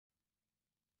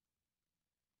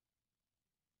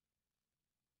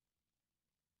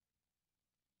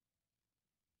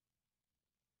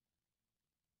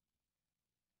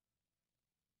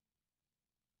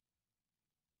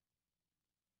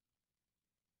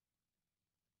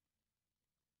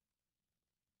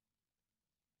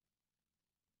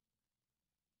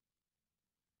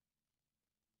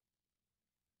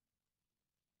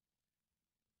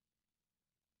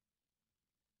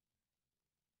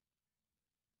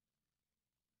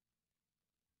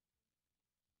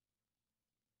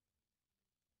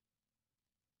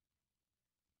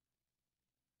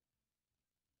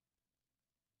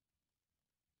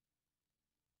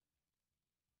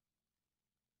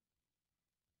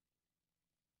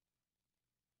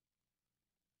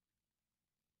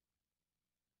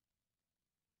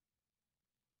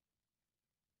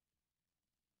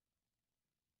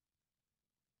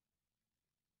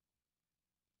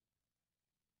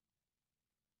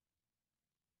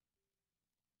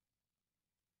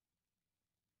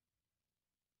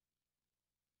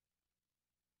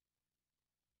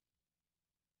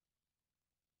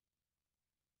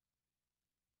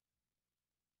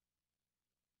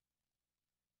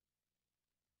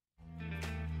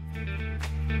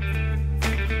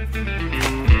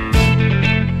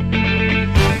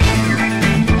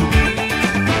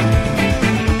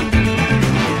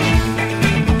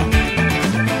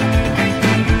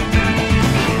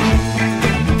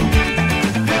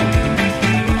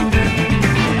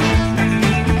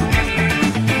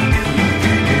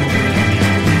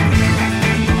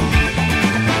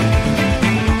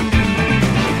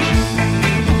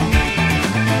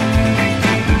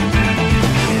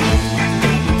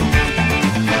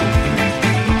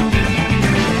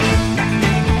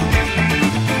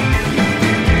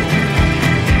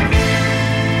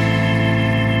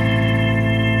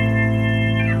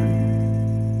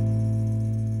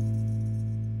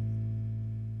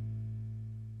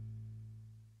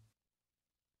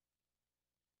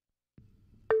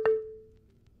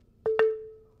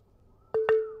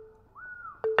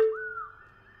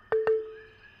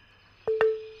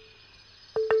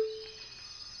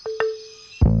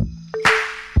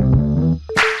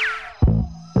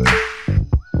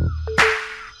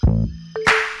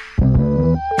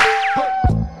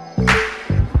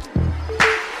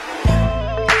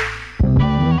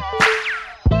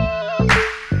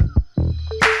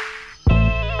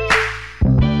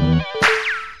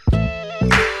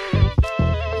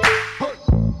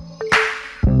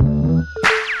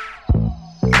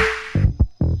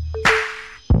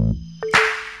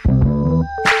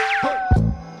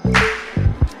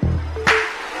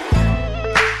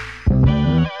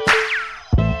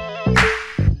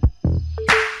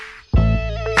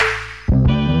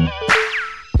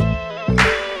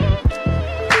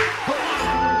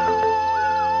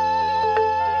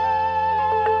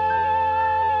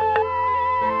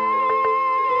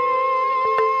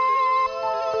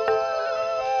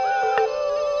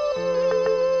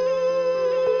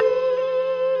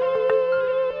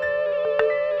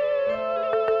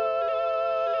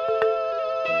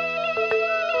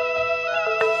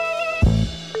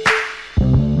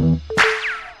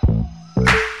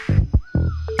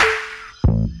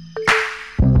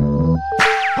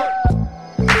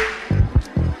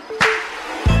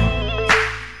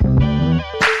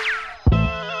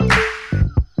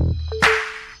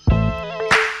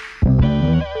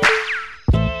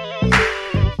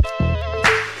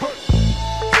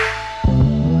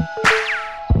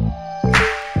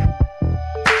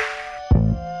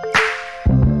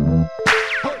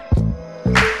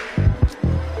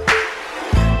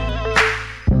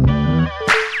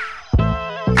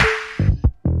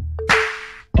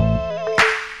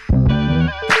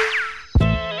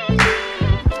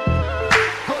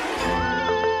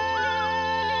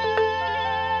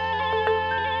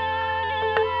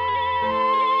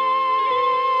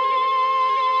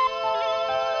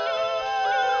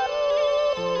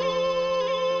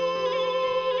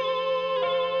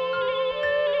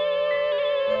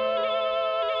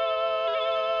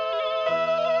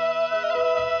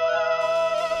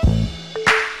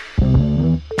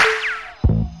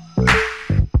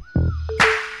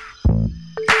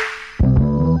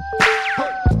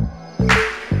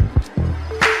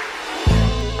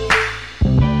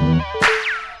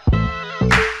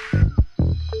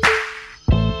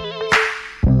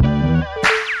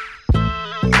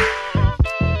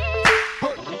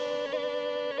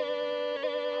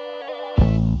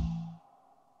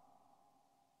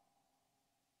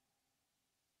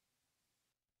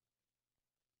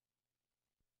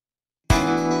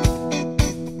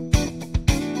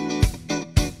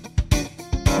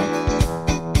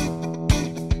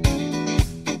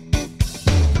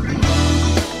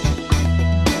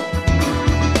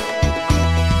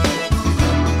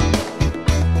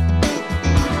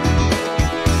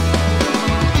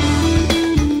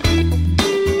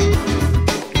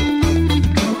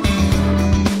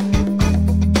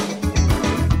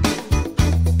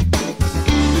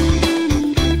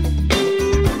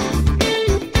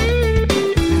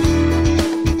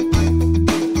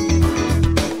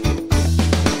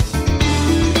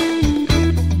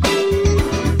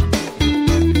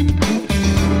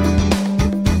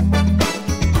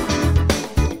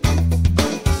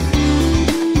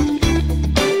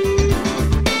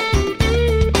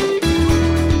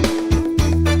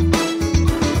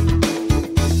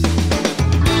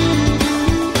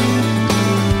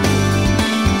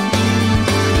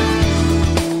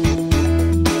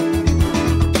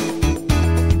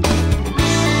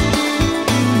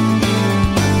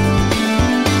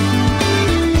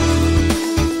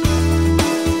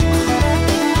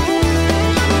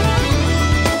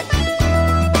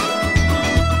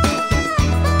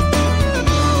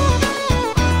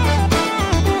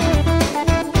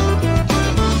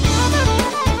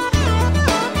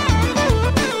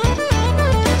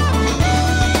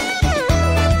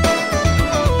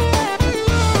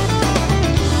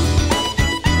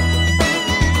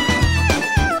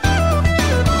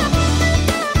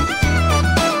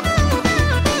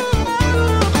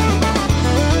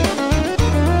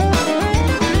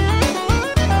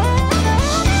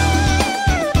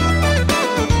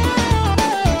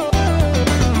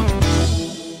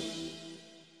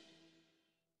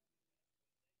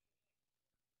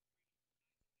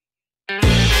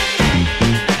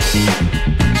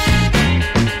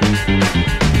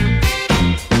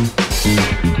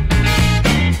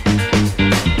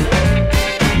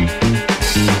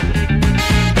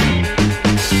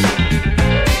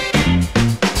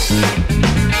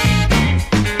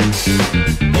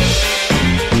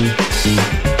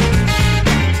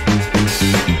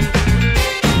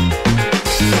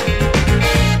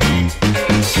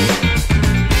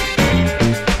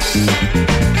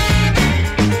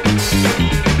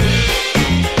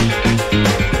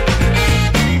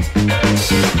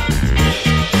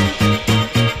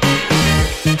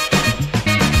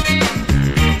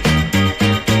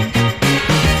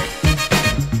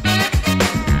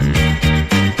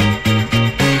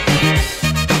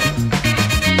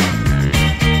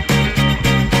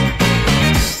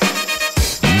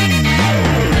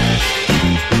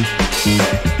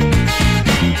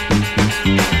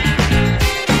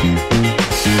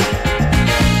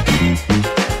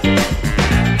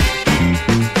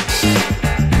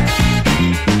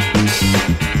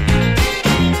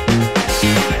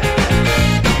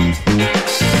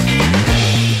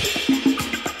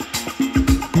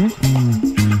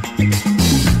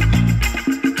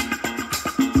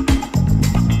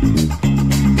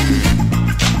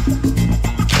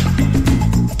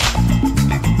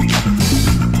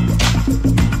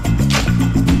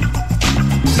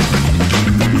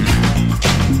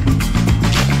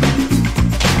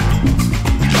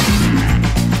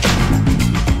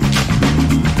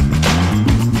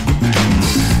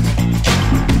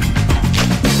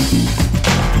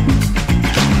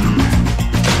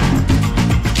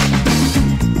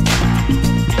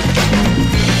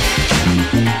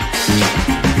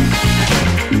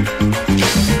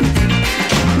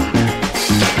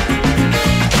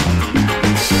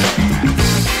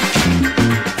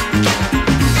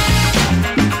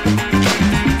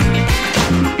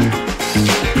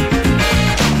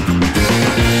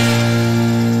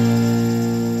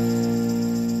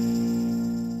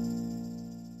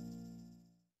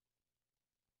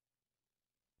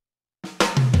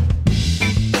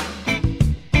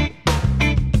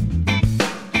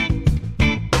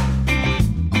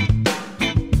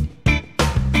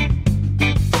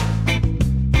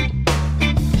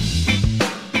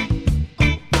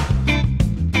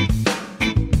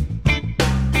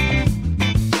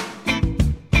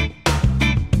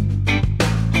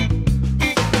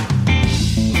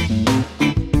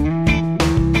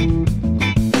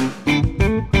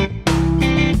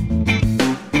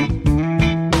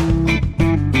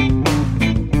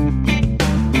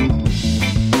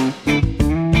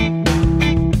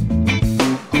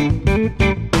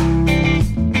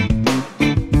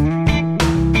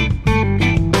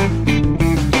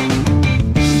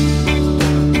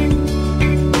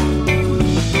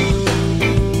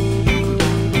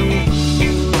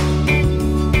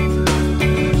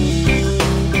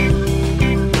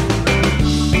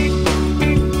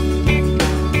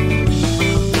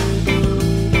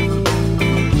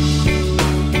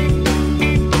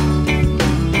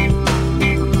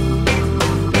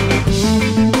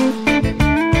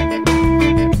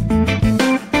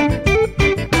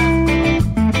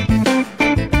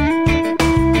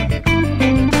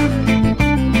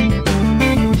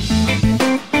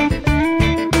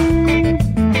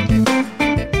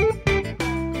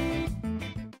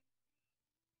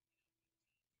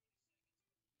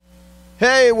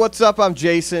Hey, what's up? I'm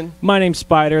Jason. My name's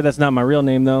Spider. That's not my real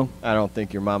name, though. I don't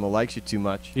think your mama likes you too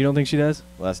much. You don't think she does?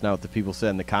 Well, that's not what the people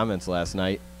said in the comments last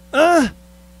night. They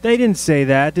didn't say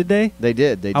that, did they? They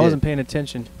did. They did. I wasn't paying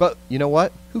attention. But you know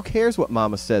what? Who cares what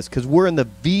mama says? Because we're in the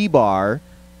VBar,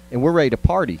 and we're ready to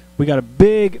party. We got a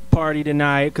big party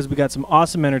tonight because we got some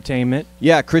awesome entertainment.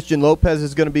 Yeah, Christian Lopez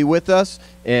is going to be with us,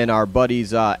 and our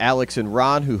buddies Alex and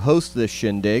Ron, who host this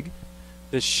shindig.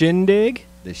 The shindig?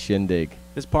 The shindig.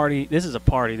 This is a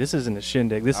party. This isn't a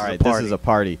shindig. This All is right, a party. this is a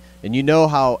party. And you know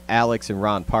how Alex and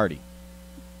Ron party.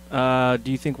 Do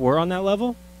you think we're on that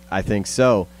level? I think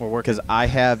so. We're working. Because I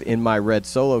have in my red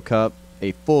Solo cup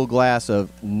a full glass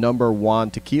of number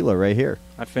Juan Tequila right here.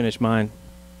 I finished mine.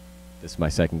 This is my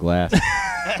second glass.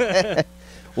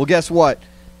 Well, guess what?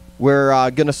 We're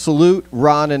going to salute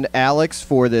Ron and Alex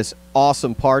for this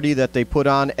awesome party that they put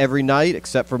on every night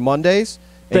except for Mondays.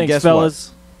 And Thanks, guess fellas.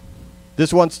 what?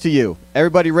 This one's to you.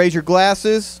 Everybody raise your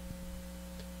glasses.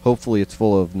 Hopefully it's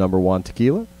full of number Juan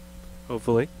Tequila.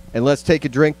 Hopefully. And let's take a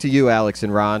drink to you, Alex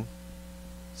and Ron.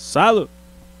 Salud.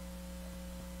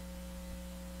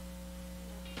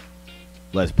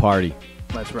 Let's party.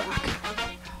 Let's rock.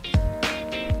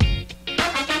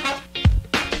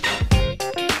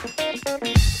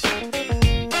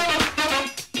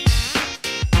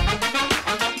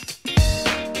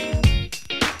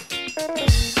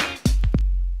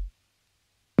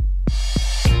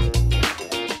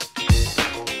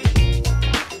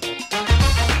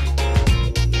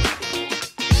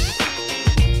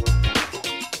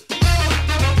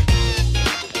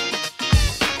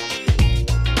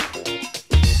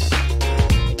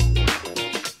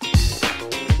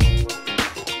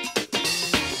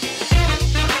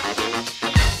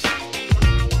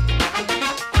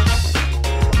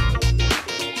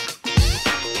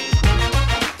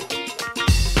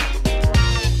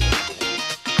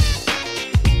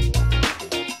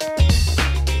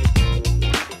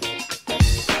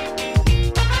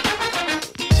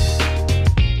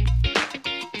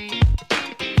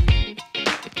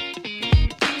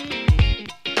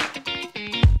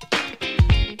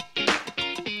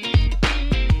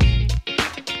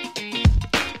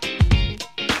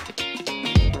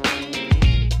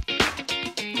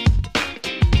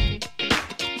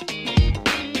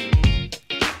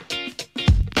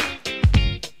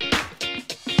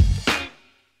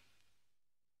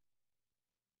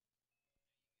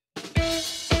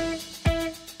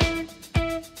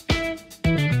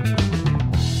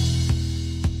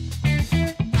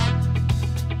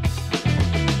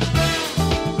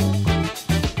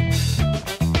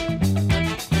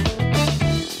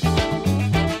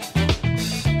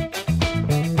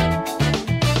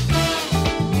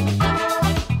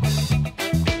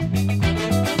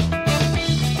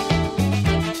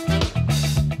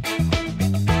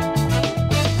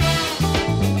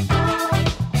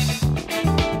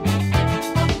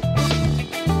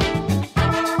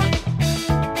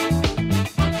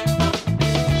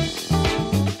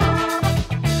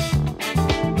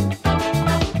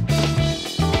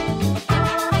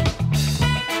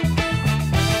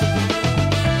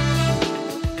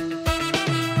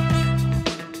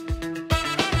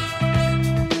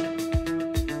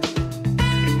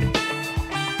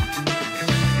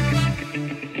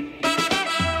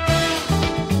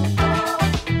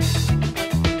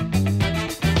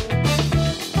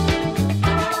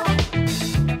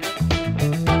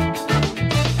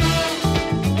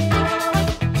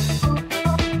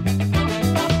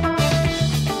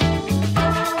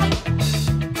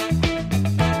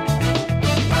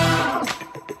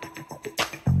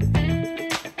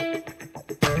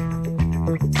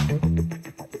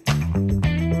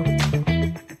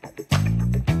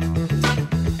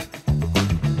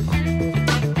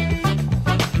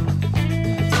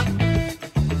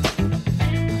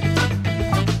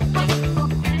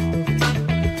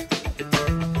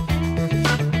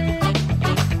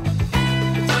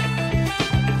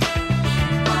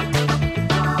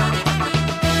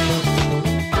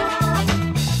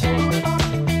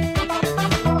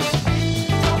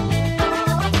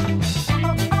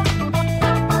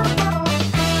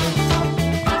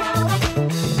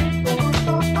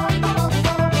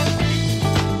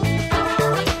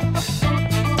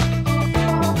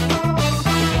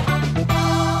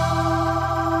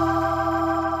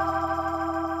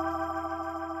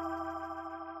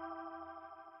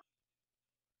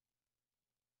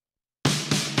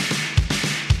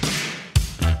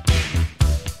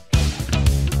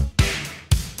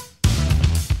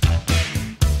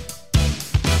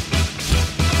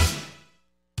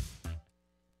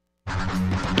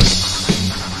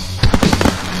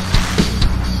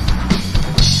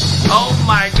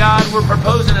 my God, we're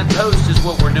proposing a toast is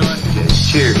what we're doing. Okay,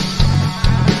 cheers.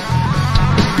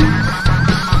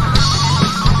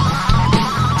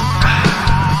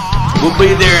 We'll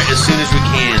be there as soon as we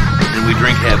can, and we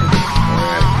drink heavily.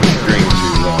 Drink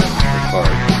too long.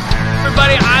 Hard.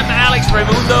 Everybody, I'm Alex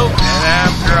Reymundo, and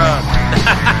I'm drunk.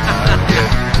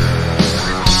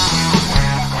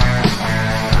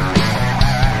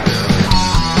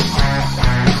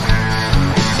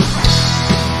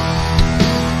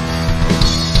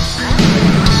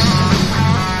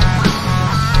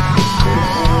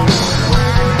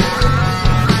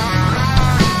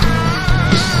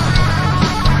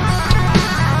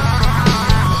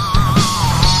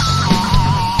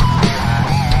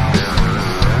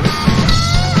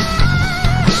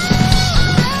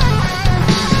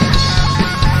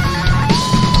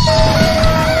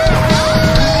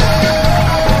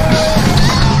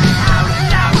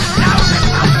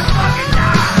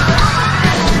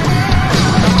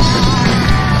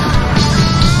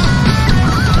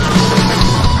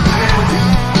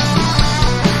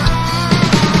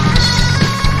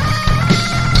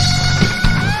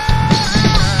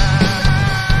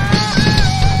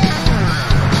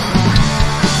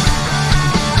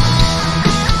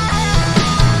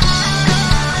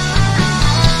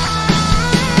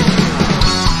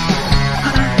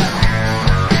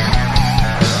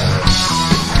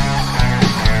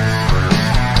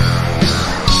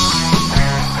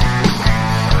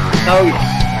 Oh, yeah.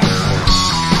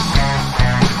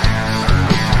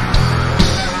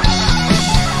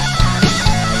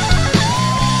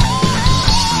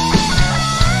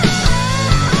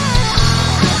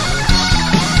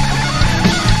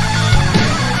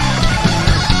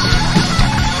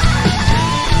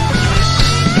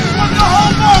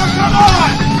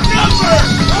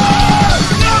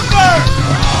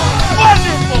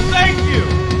 Wonderful, thank you.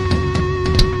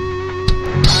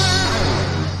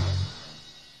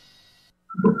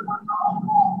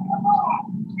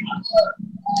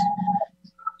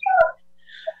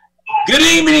 Good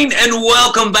evening and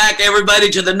welcome back, everybody,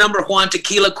 to the number Juan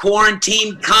Tequila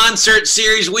Quarantine Concert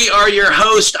Series. We are your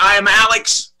host. I am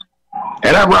Alex.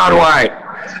 And I'm Ron White.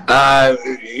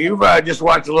 You've just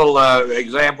watched a little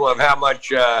example of how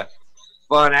much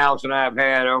fun Alex and I have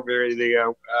had over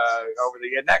the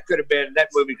and that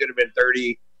movie could have been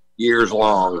 30 years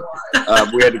long.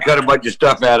 We had to cut a bunch of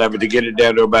stuff out of it to get it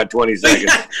down to about 20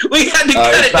 seconds. We had to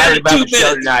cut it down to 2 about the show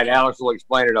minutes. tonight. Alex will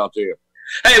explain it all to you.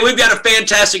 Hey, we've got a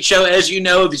fantastic show. As you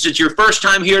know, if it's your first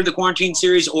time here at the Quarantine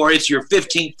Series or it's your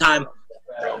 15th time,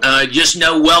 just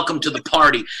know welcome to the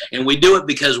party. And we do it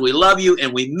because we love you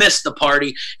and we miss the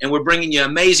party. And we're bringing you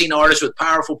amazing artists with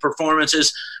powerful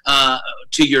performances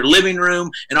to your living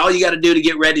room. And all you got to do to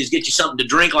get ready is get you something to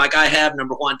drink like I have,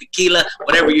 number Juan Tequila,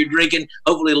 whatever you're drinking.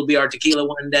 Hopefully it'll be our tequila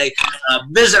one day.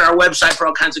 Visit our website for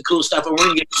all kinds of cool stuff. And we're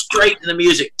going to get straight to the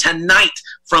music tonight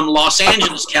from Los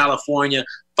Angeles, California.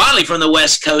 Finally from the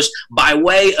West Coast, by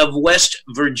way of West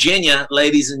Virginia,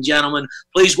 ladies and gentlemen,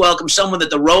 please welcome someone that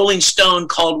the Rolling Stone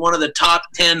called one of the top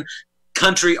 10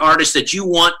 country artists that you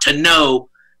want to know,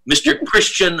 Mr.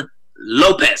 Christian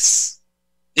Lopez.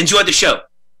 Enjoy the show.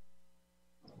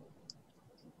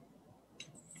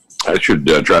 I should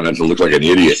try not to look like an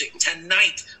idiot.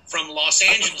 Tonight from Los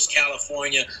Angeles,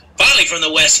 California, finally from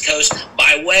the West Coast,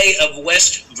 by way of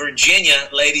West Virginia,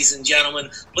 ladies and gentlemen,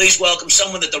 please welcome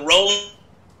someone that the Rolling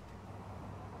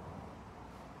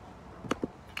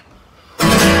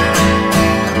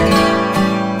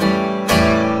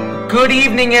Good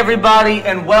evening, everybody,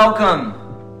 and welcome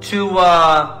to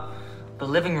the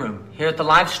living room here at the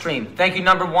live stream. Thank you,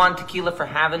 number Juan Tequila, for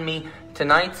having me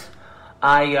tonight.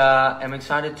 I am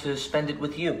excited to spend it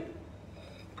with you.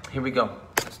 Here we go.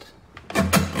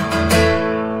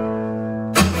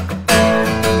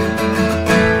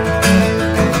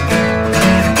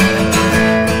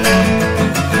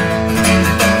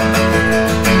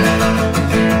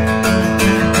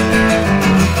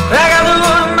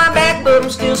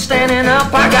 Standing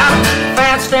up, I got a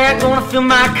fat stack, gonna fill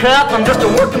my cup. I'm just a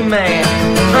working man,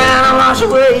 trying to wash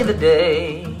away the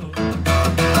day.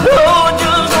 Oh,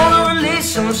 just wanna release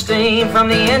some steam from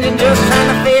the engine, just trying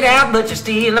to fade out, but you're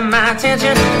stealing my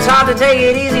attention. It's hard to take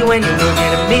it easy when you're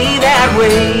looking at me that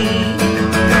way.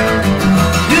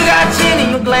 You got gin in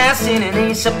your glass and an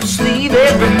ace up your sleeve.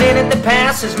 Every minute that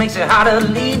passes makes it harder to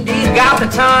lead. Do you got the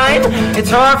time? It's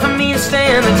hard for me to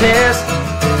stand the test.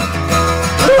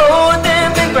 Oh,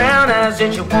 them big brown eyes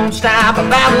that you won't stop. A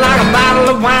battle like a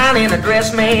bottle of wine in a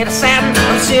dress made of satin.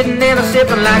 I'm sitting and I'm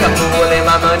sipping like a fool in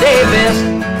my Monday best.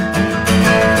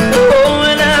 Oh,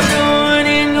 and I'm going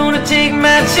and gonna take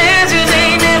my chances.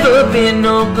 Ain't never been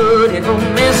no good at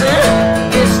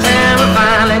romancing. This time I'm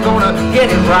finally gonna get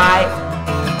right.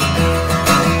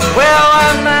 Well,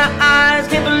 my eyes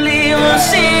can't believe I'm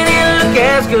seeing you look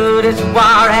as good as you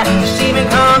are at deceiving.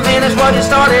 Come finish what you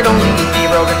started, don't leave me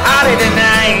broken hearted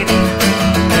tonight.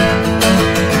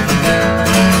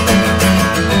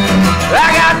 I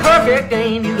got perfect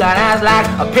aim, you got eyes like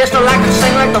a pistol, like to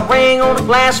sing like the ring on the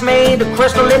glass made of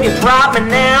crystal. If you drop me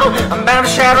now, I'm bound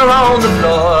to shatter on the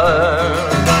floor.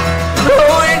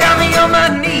 Oh, you got me on my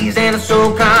knees and it's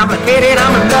so complicated.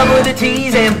 I'm in love with the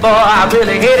tease and boy, I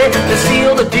really hate it. To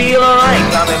seal the deal, I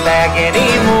ain't coming back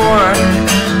anymore.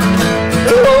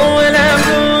 Oh, and I'm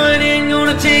going, ain't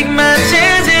gonna take my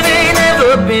chance. It ain't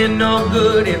never been no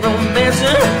good at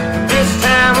romancing. This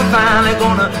time I'm finally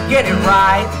gonna get it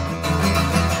right.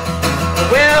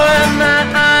 Well, my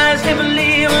eyes can't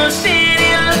believe I'm seeing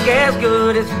you look as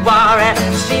good as you are at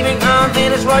deceiving. Come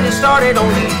finish what you started,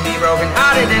 don't leave me broken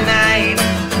hearted tonight.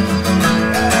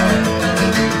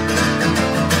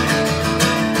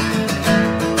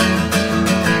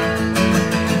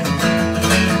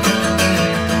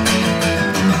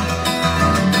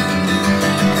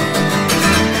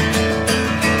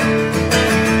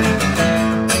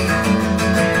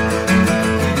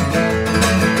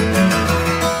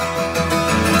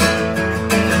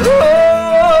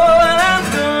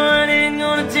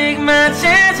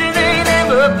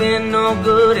 Been no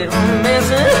good at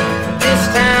romancing. This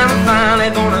time I'm finally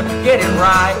gonna get it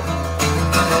right.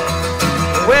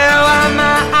 Well,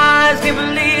 my eyes can't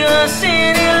believe I'm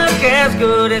seeing you look as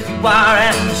good as you are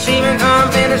at deceiving.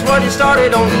 Come finish what you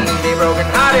started, don't leave me broken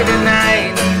hearted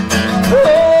tonight.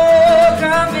 Oh,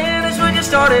 come finish what you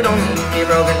started, don't leave me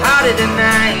broken hearted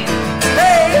tonight.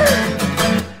 Hey.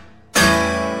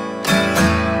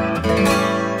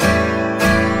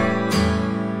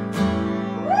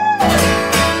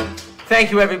 Thank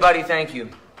you, everybody. Thank you.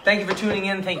 Thank you for tuning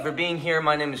in. Thank you for being here.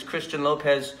 My name is Christian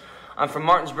Lopez. I'm from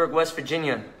Martinsburg, West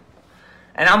Virginia.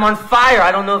 And I'm on fire.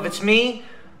 I don't know if it's me,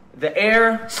 the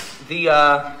air, the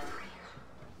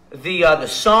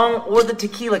song, or the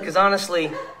tequila, because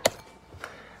honestly,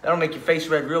 that'll make your face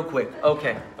red real quick.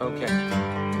 Okay.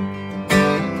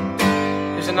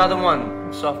 Here's another one.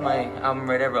 It's off my album,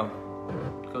 Red Arrow.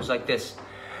 It goes like this.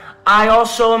 I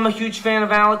also am a huge fan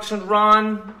of Alex and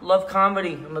Ron. Love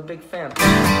comedy. I'm a big fan.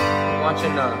 I'm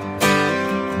watching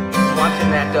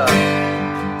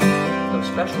those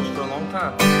specials for a long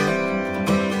time.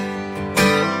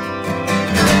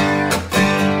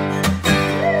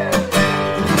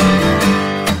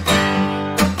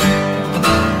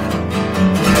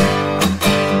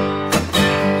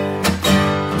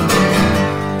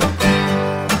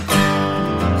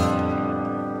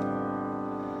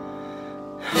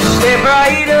 Step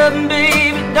right up,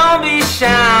 baby, don't be shy.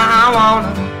 I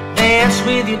wanna dance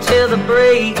with you till the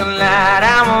break of light.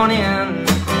 I want in,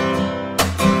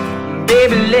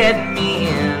 baby, let me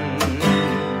in.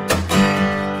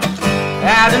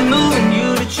 I've been moving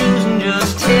you to choose and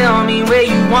just tell me where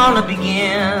you wanna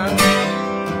begin.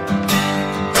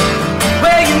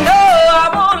 Well, you know I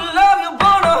wanna love you,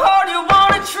 wanna hold you,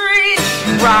 wanna treat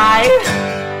you right.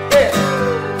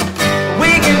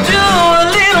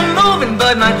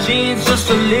 But my jeans just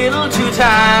a little too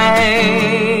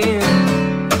tight.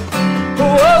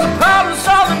 Was a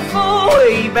problem-solving fool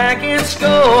way back in school.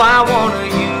 I wanna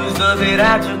use the bit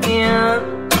I took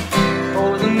in.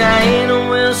 Oh, the night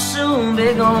will soon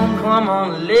be gone. Come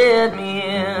on, let me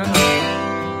in.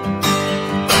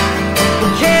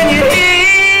 Can you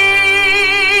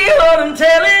hear what I'm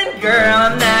telling? Girl,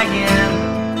 I'm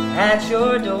knocking at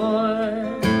your door.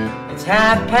 It's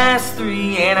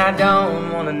 3:30 and I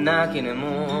don't wanna knock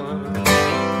anymore.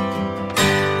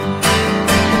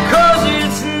 Cause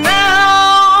it's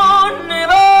now or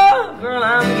never. Girl,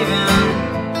 I'm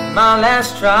giving my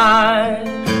last try.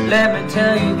 Let me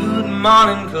tell you good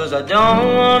morning, cause I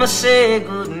don't wanna say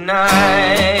good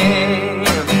night.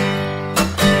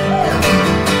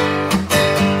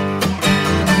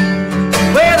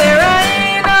 Well, there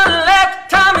ain't nothing left,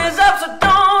 time is up, so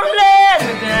don't let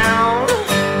me down.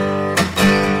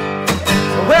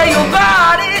 Well, your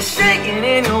body's shaking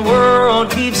and your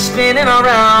world keeps spinning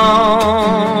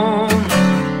around.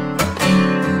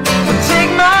 Well,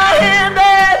 take my hand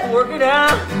and work it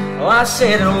out. Oh, I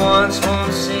said it once,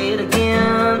 won't say it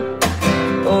again.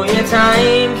 Oh, your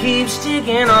time keeps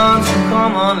ticking on, so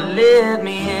come on, let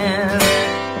me in.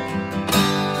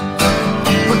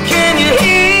 Well, can you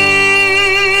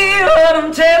hear what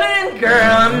I'm telling?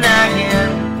 Girl, I'm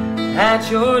knocking at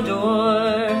your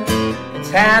door. It's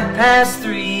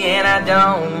 3:30 and I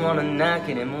don't wanna knock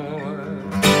anymore.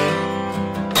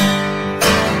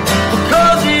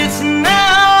 Because it's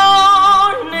now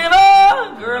or never.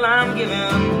 Girl, I'm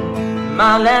giving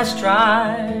my last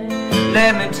try.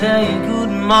 Let me tell you good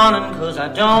morning, 'cause I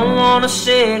don't wanna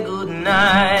say good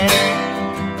night.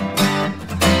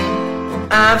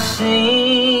 I've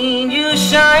seen you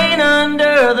shine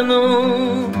under the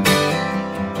moon,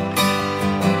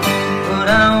 but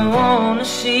I wanna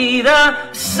see the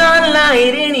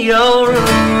sunlight in your room.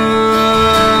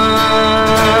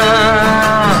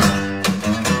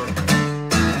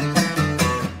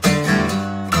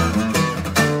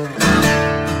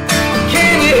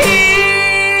 Can you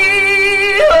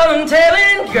hear what I'm telling?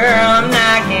 Girl, I'm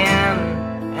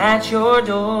knocking at your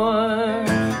door.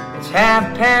 It's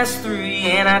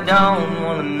 3:30 and I don't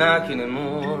wanna knock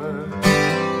anymore,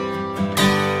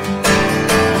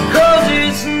 'cause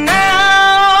it's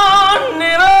now or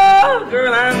never.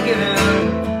 Girl, I'm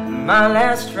giving my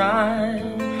last try.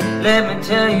 Let me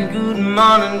tell you good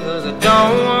morning, 'cause I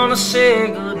don't wanna say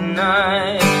good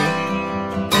night.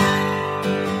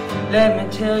 Let me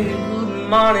tell you good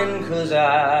morning, 'cause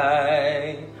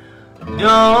I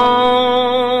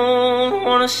don't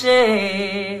wanna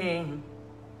say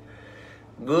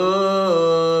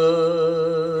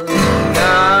good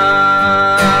night.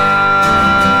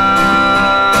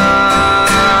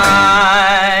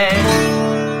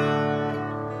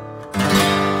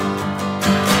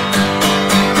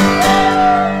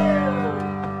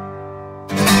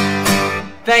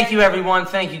 Thank you, everyone.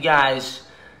 Thank you, guys.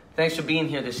 Thanks for being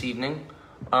here this evening.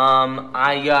 Your Venmo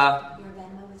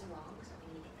is wrong, so we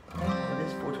need to It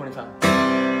is 4:25.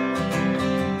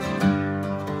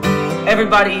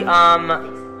 Everybody, I'm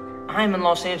in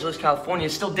Los Angeles, California.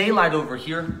 It's still daylight over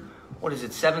here. What is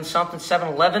it, 7 something,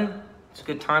 7:11? It's a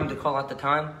good time to call out the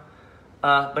time.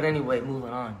 But anyway,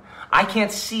 moving on. I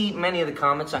can't see many of the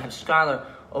comments. I have Skylar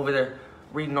over there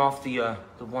reading off the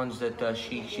ones that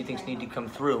she thinks need to come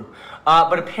through.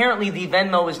 But apparently the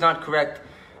Venmo is not correct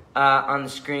on the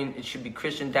screen. It should be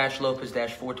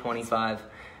Christian-Lopez-425.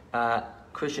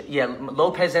 Christian, yeah,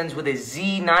 Lopez ends with a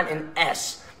Z, not an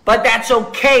S. But that's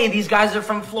okay. These guys are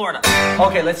from Florida.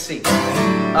 Okay, let's see.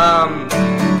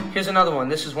 Here's another one.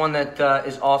 This is one that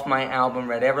is off my album,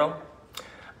 Red Arrow.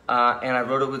 And I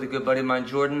wrote it with a good buddy of mine,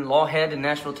 Jordan, lawhead in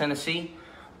Nashville, Tennessee,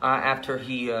 after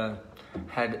he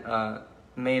had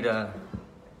made a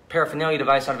paraphernalia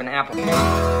device out of an apple.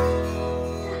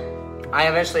 I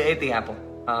eventually ate the apple,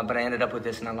 but I ended up with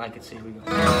this, and I like it, so here we go.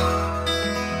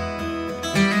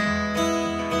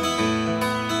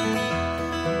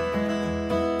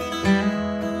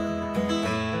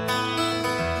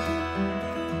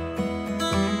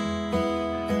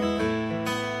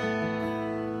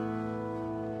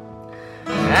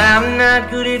 I'm not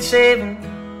good at saving,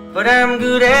 but I'm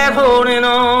good at holding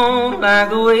on, like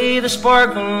the way the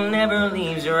sparkle never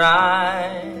leaves your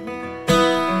eye.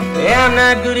 Yeah, I'm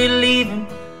not good at leaving,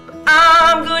 but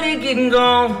I'm good at getting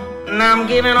gone, and I'm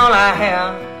giving all I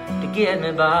have to get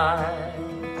me by.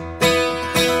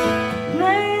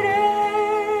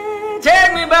 Lady,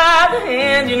 take me by the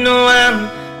hand, you know I'm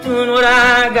doing what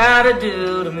I gotta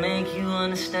do to make you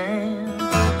understand.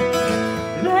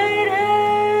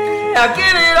 I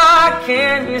give it all I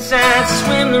can, yes, I'd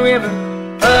swim the river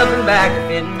up and back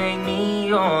if it'd make me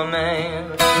your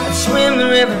man. I'd swim the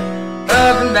river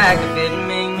up and back if it'd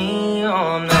make me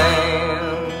your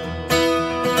man.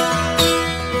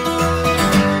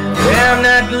 Well, I'm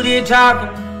not good at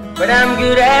talking, but I'm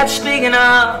good at speaking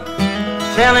up,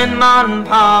 telling Mom and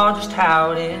Pa just how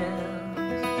it is.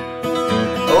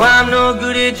 Oh, I'm no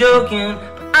good at joking,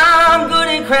 I'm good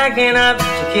at cracking up,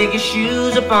 so kick your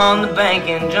shoes up on the bank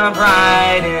and jump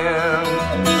right in.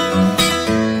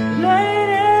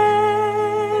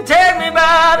 Lady, take me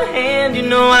by the hand, you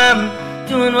know I'm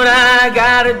doing what I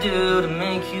gotta do to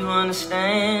make you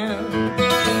understand.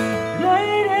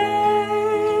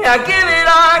 Lady, I give it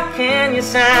all I can,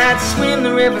 yes, I'd swim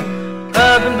the river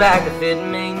up and back if it'd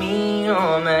make me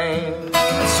your man.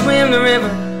 I'd swim the river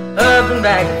up and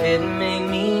back if it'd make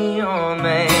me your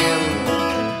man.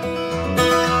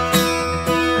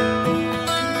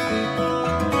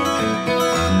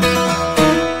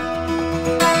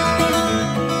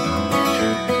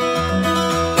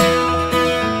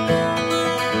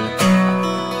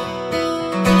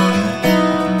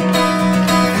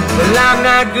 I'm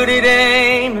not good at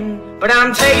aiming, but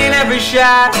I'm taking every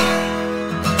shot,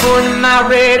 pointing my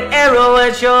red arrow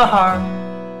at your heart.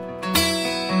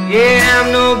 Yeah,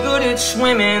 I'm no good at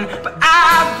swimming, but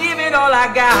I'll give it all I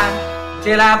got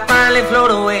till I finally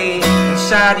float away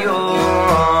inside your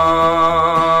arms.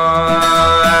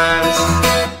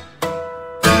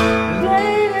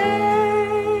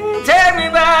 Lady, take me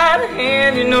by the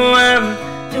hand, you know I'm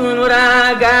doing what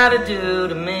I gotta do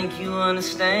to make you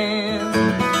understand.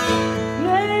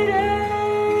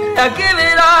 I give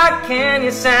it all I can,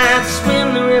 yes, I'd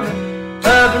swim the river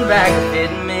up and back if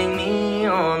it make me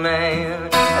your man.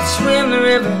 I'd swim the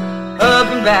river, up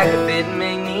and back if it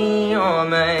make me your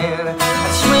man.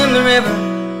 I'd swim the river,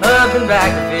 up and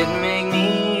back if it make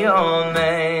me your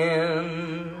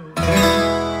man.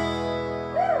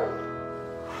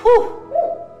 Whew.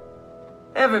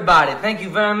 Everybody, thank you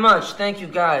very much. Thank you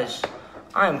guys.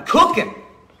 I am cooking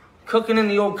in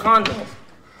the old condo.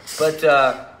 But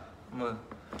I'm gonna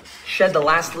shed the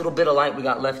last little bit of light we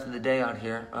got left of the day out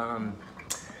here.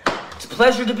 It's a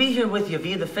pleasure to be here with you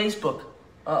via the Facebook.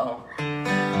 Uh-oh.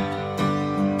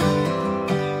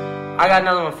 I got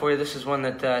another one for you. This is one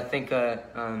that I think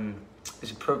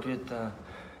is appropriate to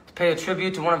pay a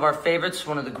tribute to one of our favorites,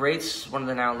 one of the greats, one of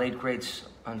the now late greats.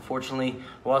 Unfortunately,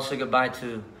 we'll all say goodbye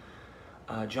to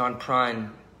John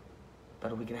Prine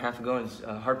about a week and a half ago. It's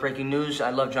heartbreaking news. I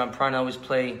love John Prine. I always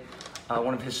play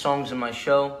one of his songs in my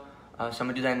show. So I'm going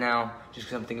to do that now just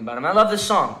because I'm thinking about him. I love this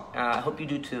song. I hope you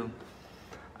do too.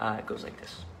 It goes like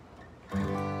this.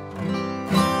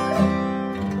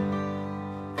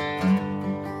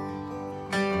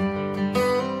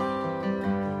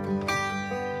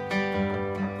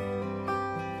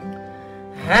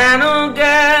 I know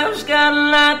Gav's got a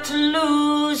lot to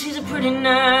lose. He's a pretty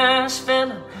nice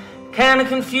fella, kinda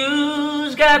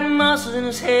confused, got muscles in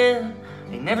his head,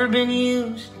 ain't never been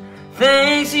used.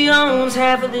 Thinks he owns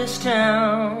half of this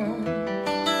town.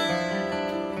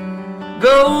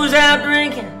 Goes out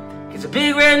drinking, gets a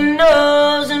big red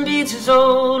nose, and beats his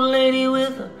old lady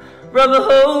with a rubber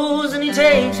hose. And he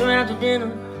takes her out to dinner,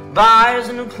 buys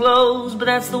her new clothes. But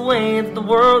that's the way that the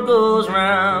world goes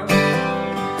round.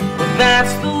 But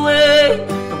that's the way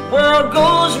the world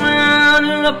goes round.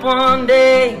 You're up one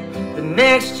day, the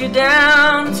next you're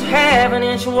down. It's half an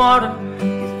inch of water,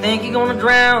 you think you're gonna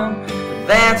drown. But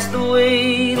that's the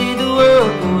way that the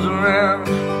world goes around.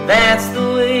 That's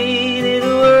the way that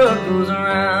the world goes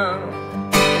around.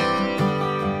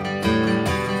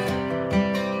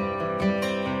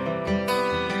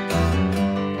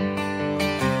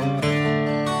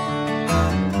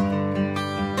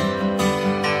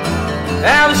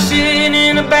 I was sitting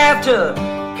in a bathtub,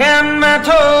 counting my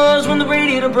toes when the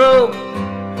radiator broke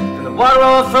and the water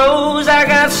all froze. I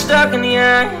got stuck in the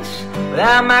ice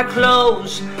without my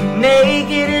clothes,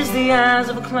 naked as the eyes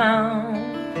of a clown.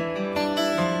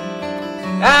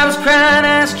 I was crying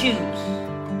ice cubes,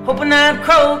 hoping I'd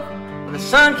croak when the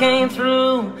sun came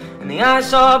through and the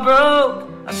ice all broke.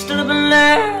 I stood up and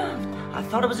laughed, I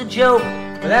thought it was a joke,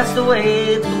 but that's the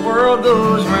way the world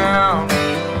goes round.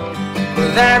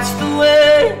 But that's the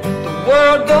way the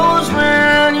world goes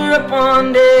round. You're up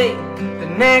one day, the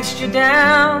next you're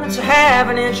down. It's a half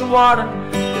an inch of water,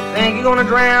 you think you're gonna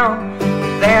drown.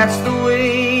 But that's the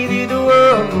way that the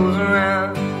world goes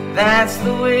around. That's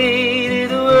the way that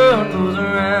the world goes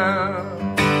around.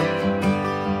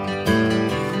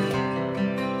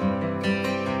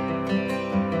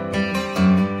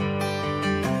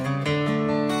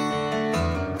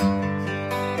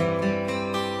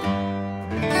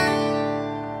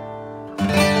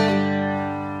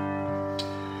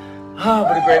 Oh,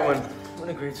 what a great one. What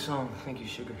a great song. Thank you,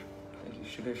 Sugar. Thank you,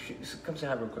 Sugar. Come say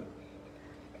hi real quick.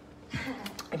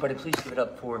 Everybody, please give it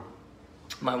up for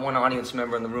my one audience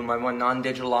member in the room, my one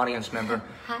non-digital audience member.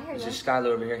 Hi, This is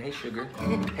Skylar over here. Hey, Sugar.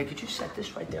 Hey, could you set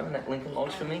this right there on that Lincoln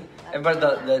Logs for me? Everybody,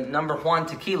 the number Juan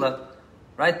Tequila,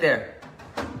 right there.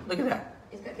 Look at that.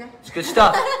 It's good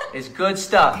stuff. It's good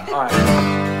stuff. All right.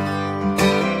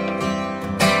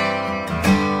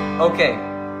 Okay.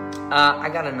 I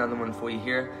got another one for you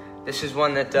here. This is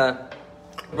one that I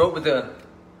wrote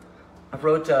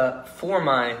for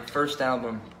my first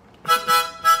album.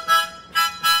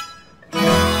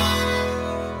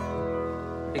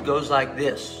 It goes like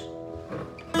this.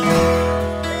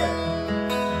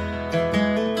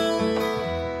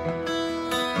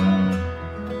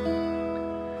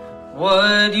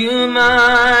 Would you mind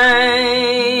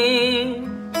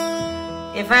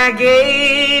if I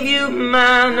gave you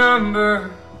my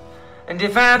number? And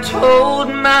if I told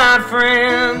my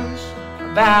friends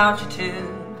about you too?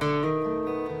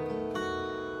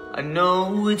 I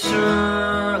know it's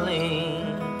early,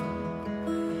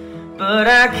 but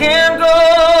I can't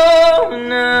go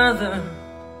another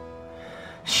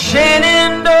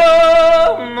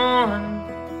Shenandoah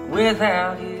morning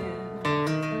without you.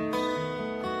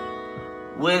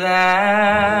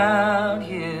 Without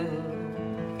you.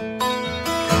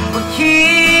 But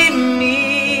keep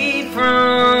me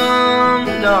from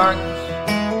darkness.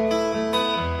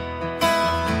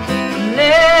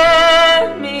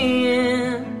 Let me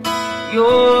in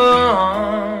your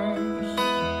arms.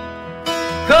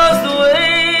 'Cause the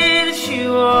way that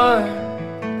you are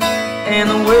and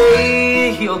the way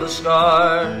you heal the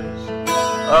scars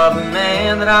of the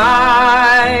man that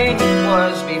I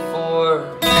was before.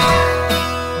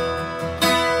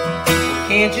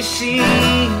 Can't you see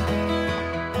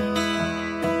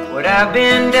what I've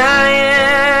been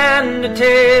dying to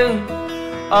tell you?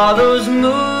 All those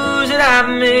moves that I've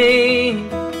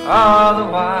made all the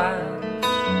while.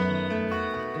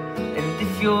 And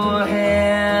if you're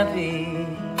happy,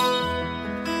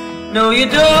 no, you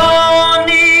don't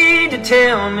need to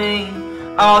tell me.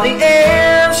 All the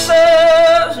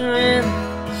answers are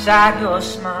inside your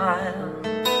smile.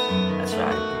 That's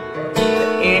right,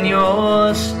 in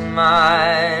your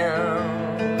smile.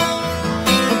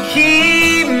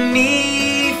 Keep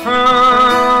me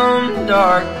from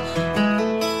darkness.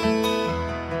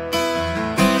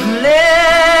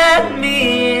 Let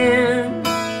me in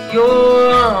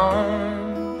your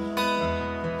arms.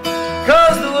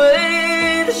 'Cause the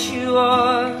way that you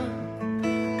are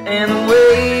and the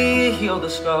way you heal the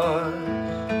scars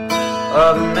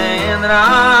of the man that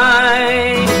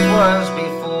I was before.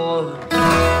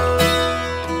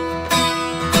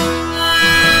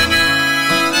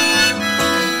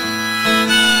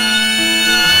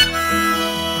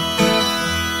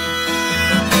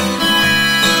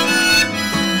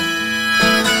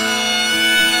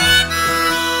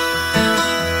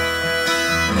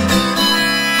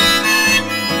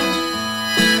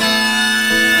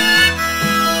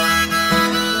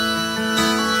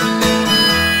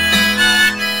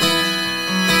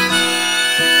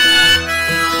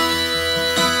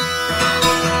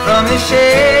 From the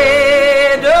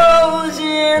shadows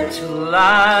into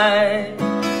light,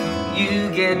 you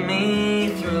get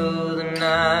me through the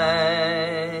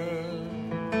night.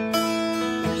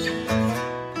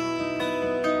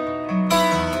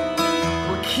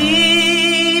 Well,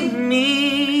 keep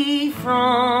me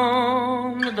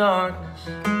from the darkness.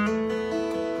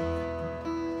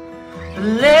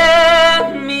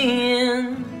 Let me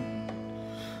in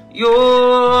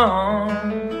your arms.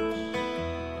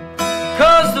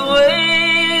 'Cause the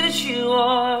way that you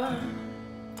are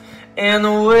and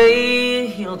the way you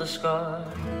heal the scars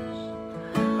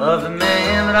of the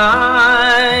man that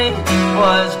I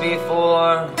was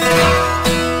before.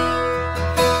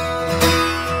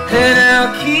 And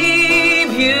I'll keep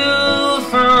you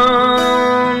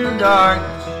from the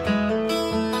darkness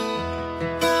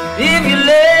if you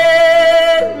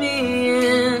let me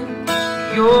in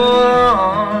your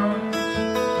arms.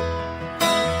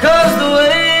 'Cause the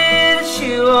way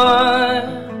you are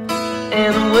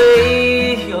and the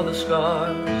way you heal the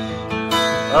scars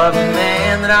of the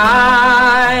man that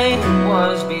I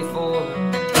was before.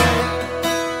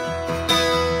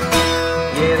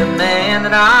 Yeah, the man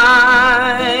that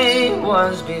I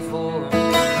was before.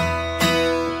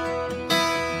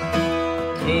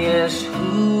 Yes,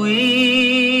 who we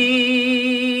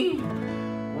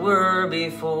were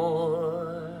before.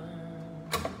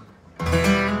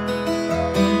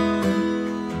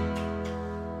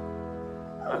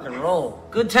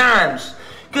 Good times.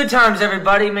 Good times,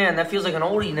 everybody. Man, that feels like an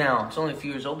oldie now. It's only a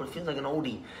few years old, but it feels like an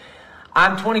oldie.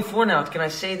 I'm 24 now. Can I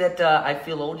say that I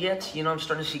feel old yet? You know, I'm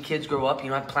starting to see kids grow up. You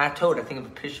know, I've plateaued. I think I've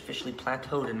officially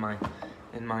plateaued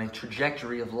in my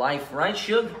trajectory of life. Right,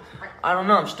 Shug? I don't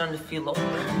know. I'm starting to feel old.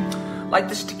 Like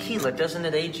this tequila. Doesn't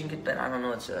it age and get better? I don't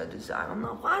know. It's I don't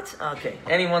know. What? Okay.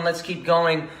 Anyone, let's keep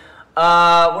going.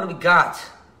 What do we got?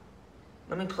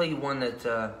 Let me play you one that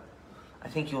I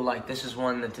think you'll like. This is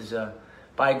one that is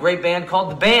by a great band called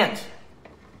The Band.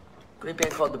 Great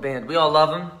band called The Band. We all love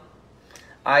them.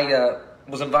 I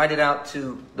was invited out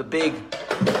to the big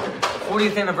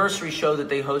 40th anniversary show that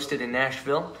they hosted in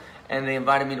Nashville, and they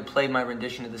invited me to play my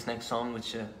rendition of this next song,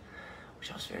 which I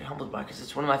was very humbled by because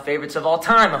it's one of my favorites of all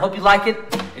time. I hope you like it.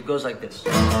 It goes like this.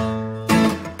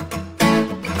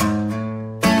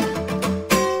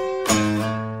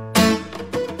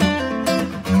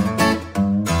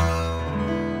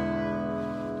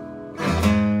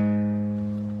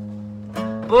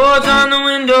 Boards on the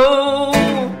window,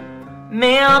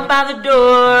 mail by the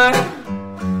door.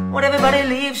 Won't everybody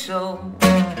leave so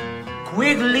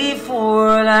quickly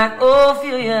for like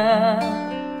Ophelia?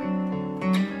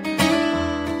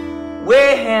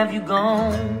 Where have you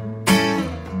gone?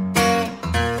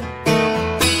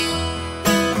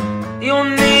 Your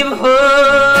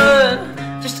neighborhood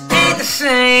just ain't the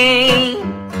same.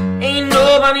 Ain't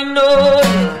nobody knows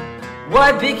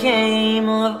what became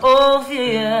of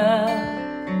Ophelia.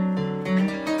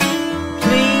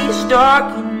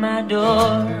 Darken my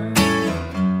door.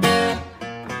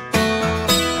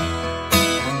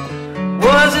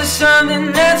 Was it something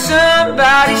that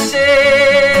somebody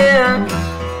said?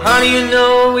 How do you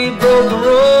know we broke the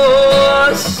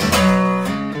rules?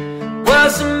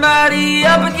 Was somebody somebody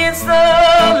up against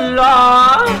the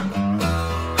law.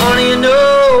 Honey, you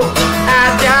know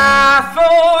I'd die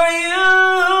for you.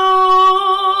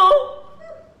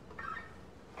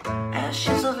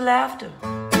 Ashes of laughter,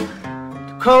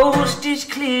 the coast is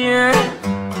clear.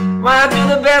 Why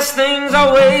do the best things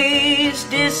always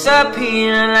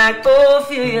disappear like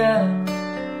Ophelia?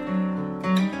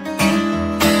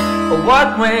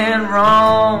 What went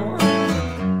wrong?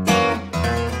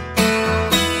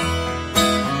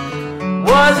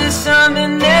 Was it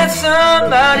something that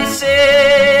somebody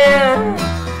said?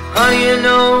 Honey, you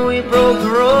know we broke the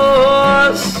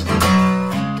rules.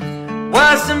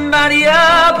 Was somebody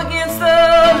up against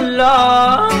the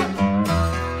law?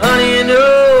 Honey, you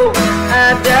know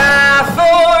I'd die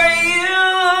for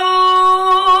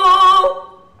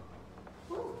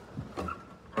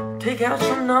you. Take out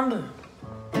your number,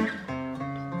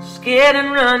 scared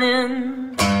and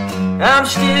running. I'm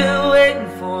still waiting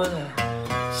for the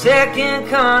second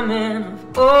coming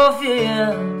of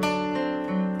Ophelia.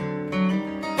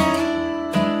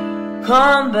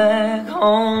 Come back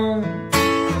home,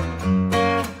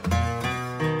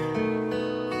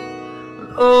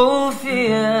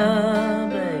 Ophelia,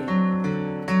 babe.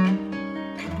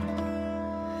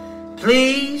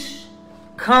 Please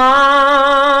come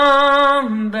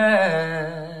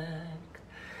back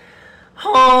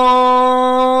home.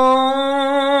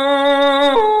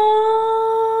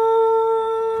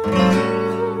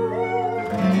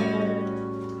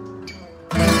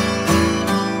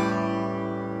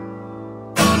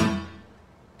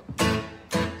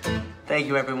 Thank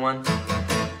you, everyone.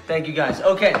 Thank you, guys.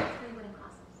 Okay.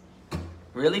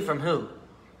 Really? From who?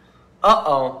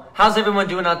 Uh-oh. How's everyone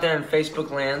doing out there in Facebook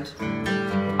land?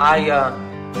 I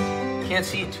can't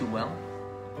see it too well,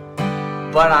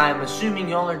 but I'm assuming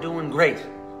y'all are doing great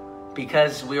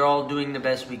because we're all doing the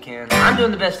best we can. I'm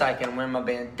doing the best I can. I'm wearing my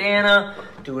bandana,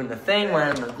 doing the thing,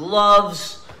 wearing the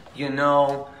gloves, you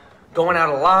know, going out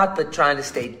a lot, but trying to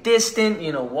stay distant,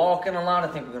 you know, walking a lot. I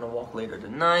think we're going to walk later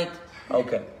tonight.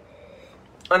 Okay.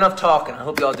 Enough talking. I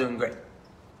hope y'all doing great.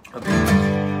 Okay.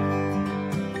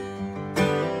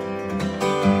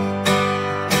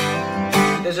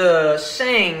 There's a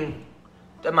saying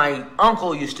that my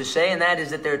uncle used to say, and that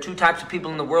is that there are two types of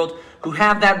people in the world who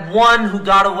have that one who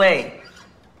got away.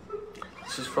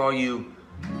 This is for all you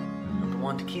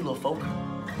Juan Tequila folk.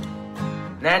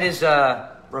 And that is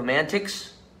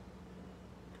romantics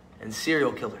and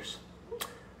serial killers.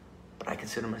 But I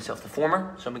consider myself the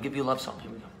former, so I'm going to give you a love song.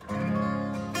 Here we go.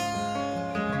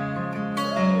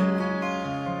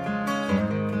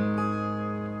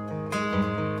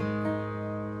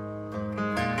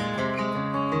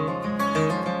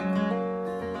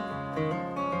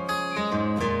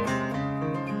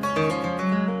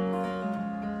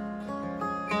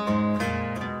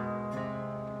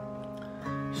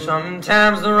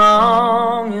 Sometimes the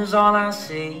wrong is all I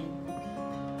see.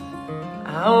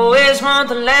 I always want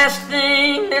the last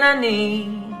thing that I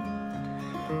need.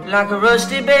 Like a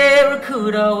rusty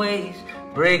barracuda always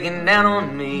breaking down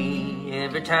on me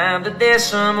every time that there's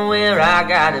somewhere I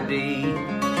gotta be.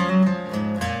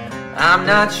 I'm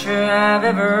not sure I've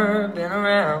ever been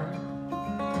around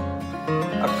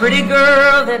a pretty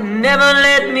girl that never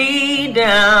let me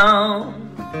down.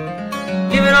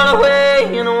 Give it all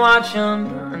away and watch them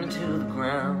burn to the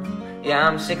ground. Yeah,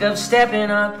 I'm sick of stepping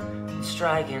up and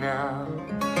striking out.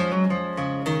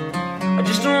 I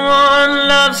just want to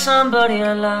love somebody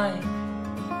I like.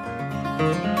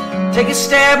 Take a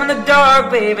stab in the dark,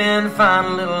 baby, and find a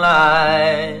little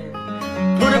light.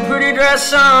 Put a pretty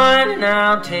dress on and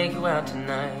I'll take you out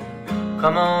tonight.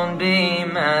 Come on, be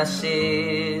my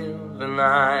silver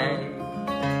light.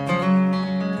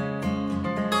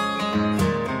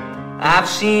 I've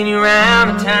seen you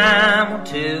around a time or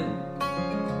two,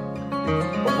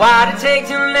 but why'd it take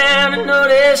till now to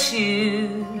notice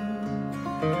you?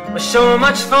 Well, so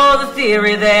much for the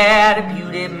theory that a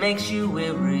beauty makes you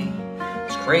weary.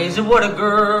 It's crazy what a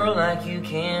girl like you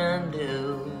can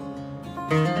do.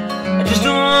 I just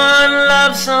want to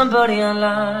love somebody I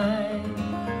like.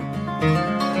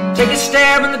 Take a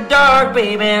stab in the dark,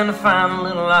 baby, and find a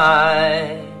little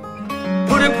light.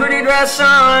 Put a pretty dress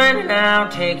on and I'll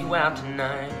take you out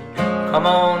tonight. Come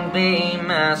on, be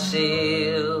my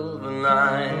silver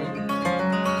light.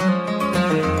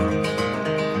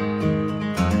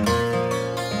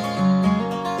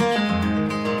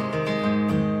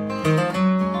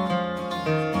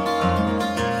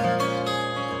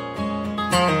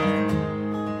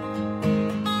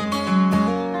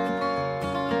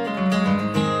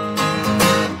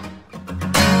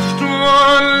 Just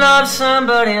wanna love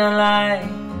somebody I like.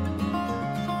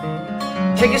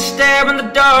 Take a stab in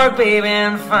the dark, baby,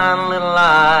 and find a little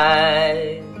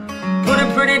light. Put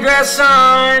a pretty dress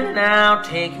on, and I'll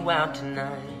take you out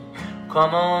tonight.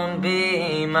 Come on,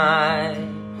 be my,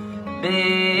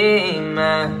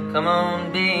 come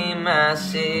on, be my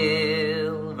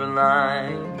silver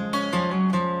line.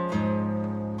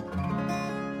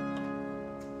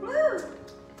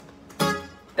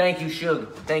 Thank you,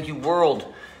 Suge. Thank you,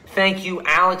 world. Thank you,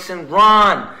 Alex and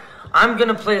Ron. I'm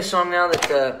gonna play a song now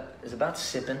that is about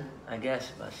sipping, I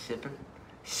guess. About sipping.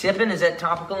 Sipping, is that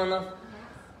topical enough?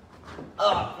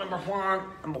 Number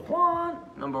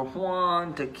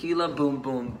one, tequila, boom,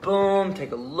 boom, boom.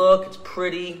 Take a look, it's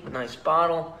pretty, nice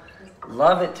bottle.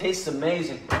 Love it, tastes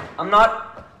amazing. I'm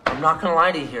not gonna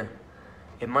lie to you here.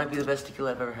 It might be the best tequila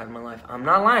I've ever had in my life. I'm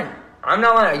not lying. Are you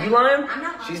lying? I'm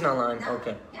not lying. She's not lying, No.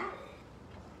 okay. Yeah.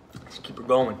 Let's keep her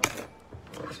going.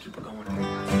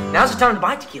 Now's the time to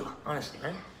buy tequila, honestly,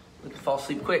 right? We can fall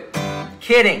asleep quick.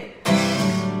 Kidding.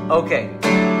 Okay.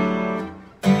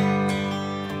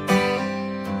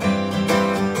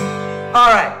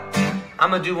 Alright.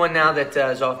 I'm gonna do one now that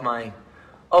is off my...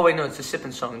 Oh, wait, no, it's a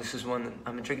sipping song. This is one that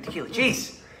I'm gonna drink tequila.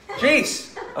 Jeez.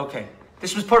 Okay.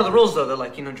 This was part of the rules, though. They're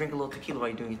like, you know, drink a little tequila while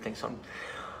you're doing your thing. So I'm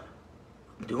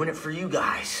doing it for you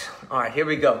guys. Alright, here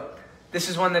we go. This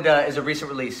is one that is a recent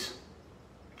release.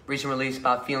 Recent release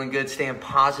about feeling good, staying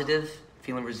positive,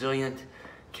 feeling resilient,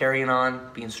 carrying on,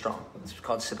 being strong. It's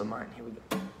called Sip of Mine. Here we go.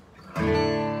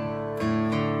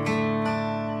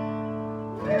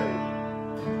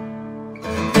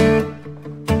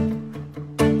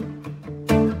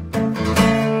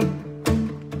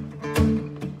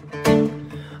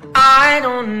 I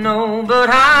don't know, but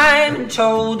I've been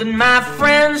told that my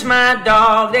friends, my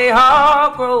dog, they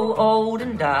all grow old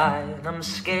and die. And I'm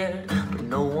scared, but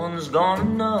no one's gonna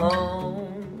know.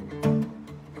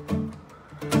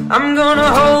 I'm gonna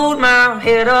hold my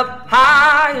head up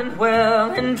high and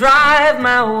well and drive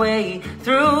my way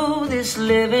through this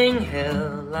living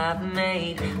hell I've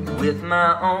made with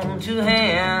my own two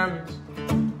hands.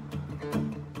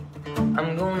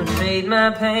 I'm gonna trade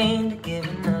my pain to give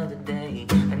another day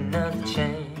another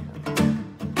chance.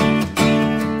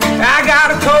 I got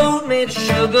a coat made of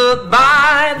sugar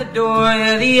by the door.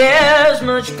 Yeah, the air's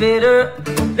much better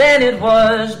than it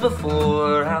was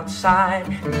before outside,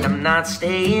 and I'm not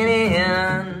staying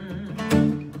in.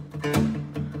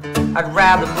 I'd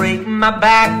rather break my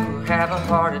back or have a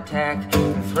heart attack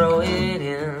and throw it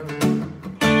in.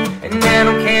 And I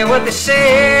don't care what they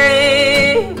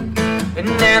say,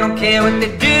 and I don't care what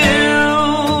they do.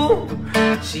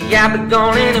 See, I'd be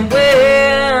gone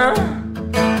anywhere,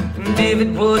 and if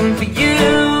it wasn't for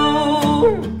you.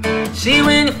 See,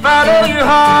 when you follow your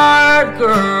heart,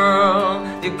 girl,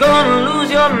 you're gonna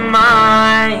lose your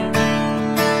mind.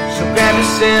 So grab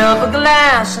yourself a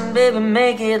glass and baby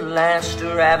make it last,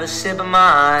 or have a sip of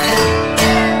mine.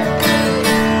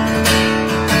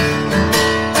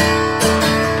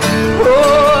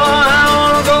 Oh, I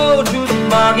wanna go to the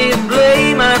market,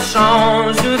 play my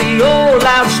songs to the old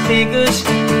loudspeakers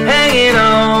hanging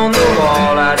on the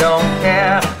wall. I don't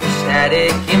care, the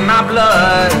static in my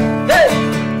blood. Hey!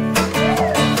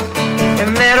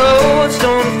 And that old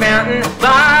stone fountain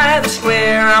by the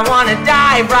square, I wanna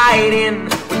dive right in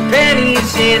with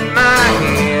pennies in my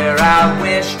hair. I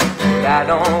wish, but I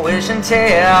don't wish and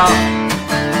tell.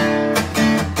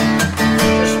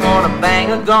 Just wanna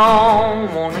bang a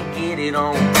gong, wanna get it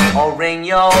on, or ring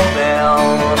your bell.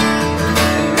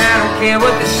 And I don't care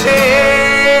what they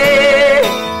say,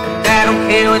 and I don't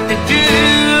care what they do.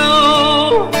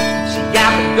 See,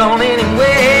 I've been gone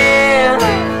anywhere,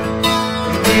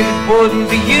 and if it wasn't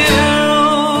for you.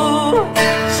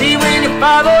 See, when you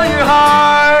follow your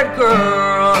heart,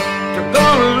 girl, you're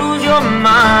gonna lose your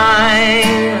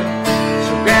mind.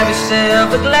 So grab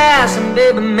yourself a glass and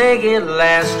baby make it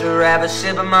last, or have a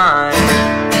sip of mine.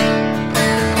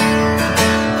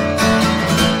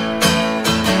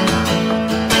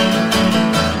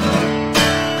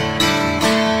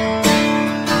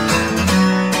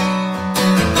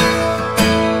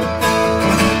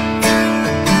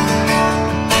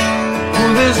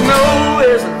 There's no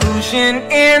resolution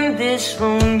in this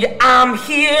room. Yeah, I'm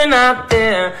here, not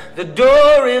there. The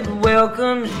door, it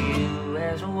welcomes you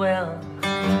as well.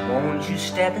 Won't you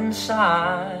step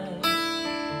inside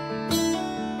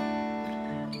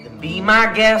and be my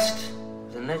guest,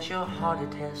 and let your heart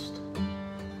attest.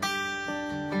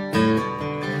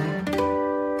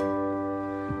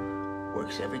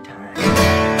 Works every time.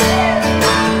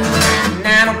 And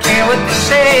I don't care what they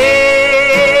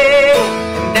say,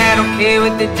 and I don't care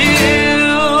what they do.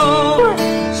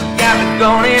 So got me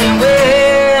going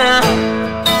anywhere,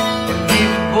 and if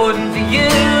it wasn't for you.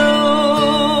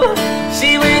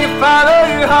 See,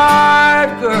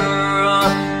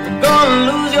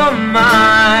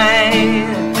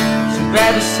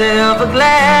 yourself a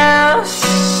glass.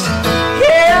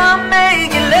 Yeah,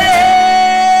 make it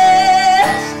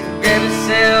last. Grab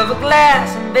yourself a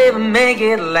glass and baby, make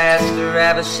it last. Or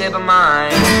have a sip of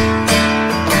mine.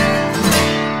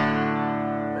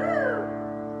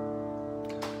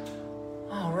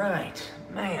 All right,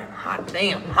 man, hot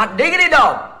damn, hot diggity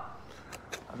dog.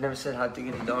 I've never said hot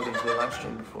diggity dog into a live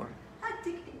stream before. Hot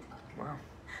diggity dog. Wow.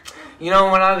 You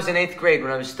know, when I was in 8th grade,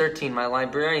 when I was 13, my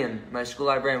librarian, my school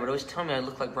librarian, would always tell me I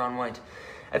looked like Ron White.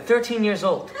 At 13 years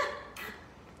old,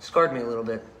 scarred me a little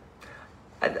bit.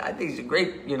 I think he's a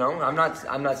great, you know, I'm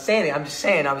not saying it, I'm just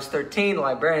saying I was 13, the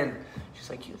librarian, she's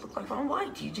like, you look like Ron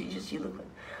White, you look like...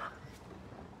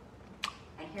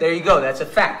 There you go, that's a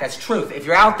fact, that's truth. If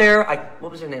you're out there,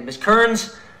 what was her name, Miss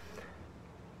Kearns?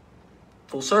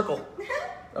 Full circle.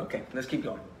 Okay, let's keep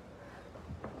going.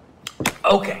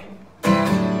 Okay.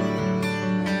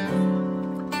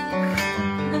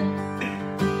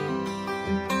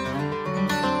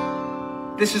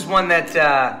 This is one that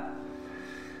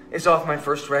is off my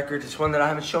first record. It's one that I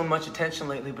haven't shown much attention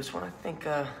lately, but it's one I think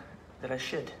that I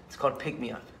should. It's called Pick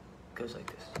Me Up. It goes like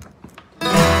this.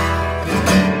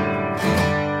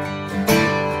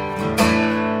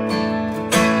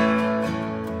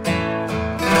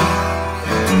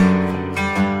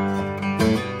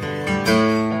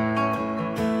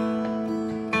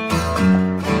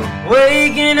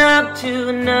 Waking up to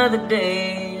another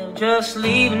day of just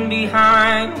leaving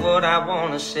behind what I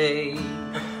want to say.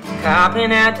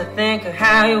 Copping out to think of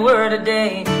how you were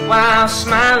today while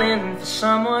smiling for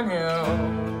someone else.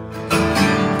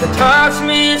 The talk's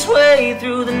made its way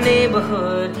through the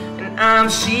neighborhood, and I'm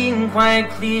seeing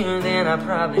quite clear than I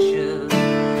probably should.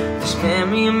 This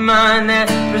memory of mine that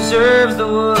preserves the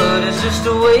wood is just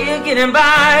a way of getting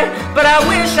by, but I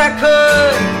wish I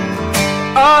could.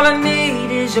 All I need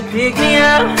is a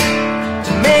pick-me-up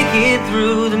to make it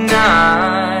through the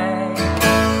night.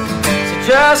 So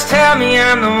just tell me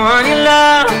I'm the one you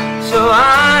love, so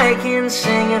I can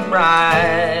sing it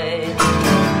right.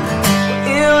 When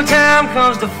ill time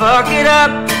comes to fuck it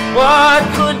up, what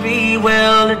could be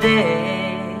well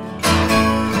today?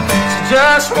 So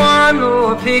just one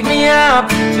more pick-me-up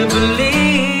to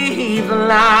believe the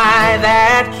lie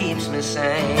that keeps me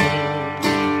sane.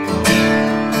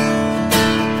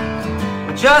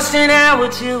 Just an hour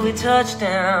till we touch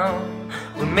down.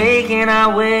 We're making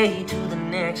our way to the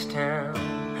next town.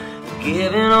 We're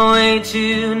giving away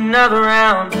to another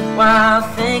round while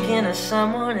thinking of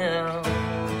someone else.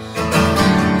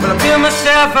 But I build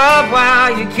myself up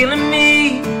while you're killing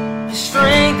me. The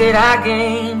strength that I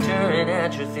gained during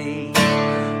atrophy.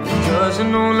 It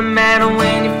doesn't only matter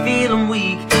when you're feeling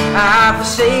weak. I've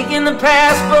forsaken the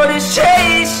past, but it's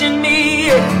chasing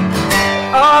me.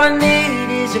 All I need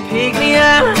is a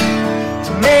pick-me-up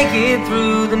to make it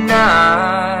through the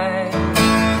night.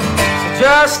 So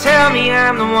just tell me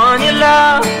I'm the one you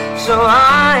love, so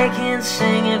I can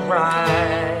sing it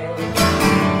right.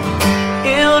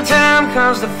 Ill time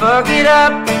comes to fuck it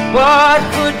up, what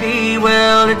could be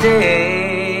well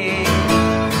today?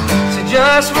 So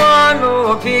just one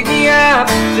more pick-me-up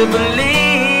to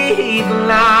believe the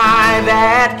lie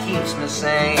that keeps me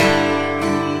sane.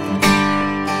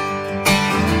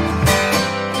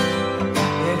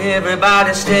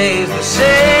 Everybody stays the same.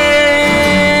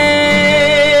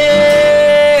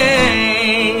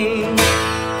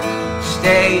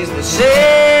 Stays the same.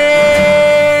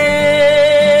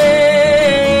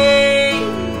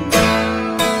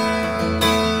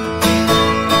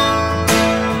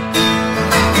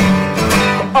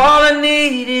 All I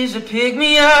need is a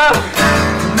pick-me-up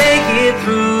to make it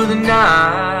through the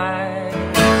night.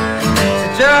 So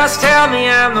just tell me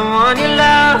I'm the one you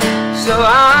love, so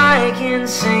I can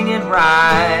sing it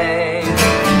right.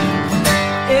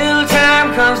 Ill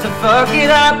time comes to fuck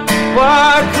it up,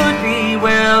 what could be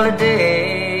well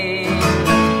today?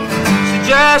 So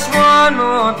just one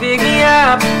more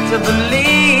pick-me-up to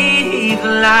believe the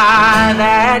lie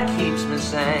that keeps me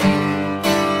sane.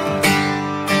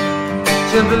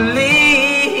 To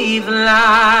believe the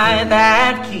lie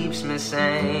that keeps me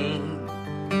sane.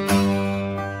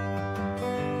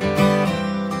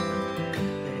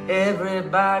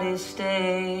 Everybody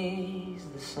stays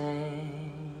the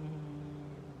same.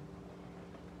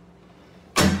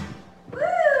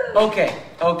 Okay.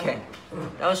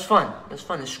 That was fun. That was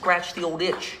fun to scratch the old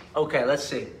itch. Okay, let's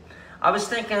see. I was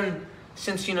thinking,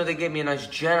 since, you know, they gave me a nice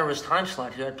generous time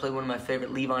slot here, I'd play one of my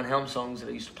favorite Levon Helm songs that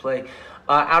I used to play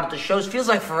out at the shows. Feels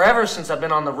like forever since I've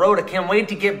been on the road. I can't wait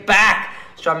to get back.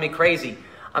 It's driving me crazy.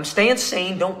 I'm staying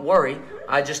sane, don't worry.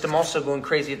 I just am also going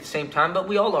crazy at the same time, but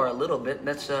we all are a little bit. And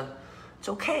that's it's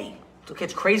okay. It's okay.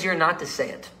 It's crazier not to say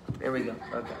it. There we go.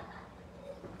 Okay.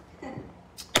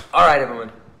 All right,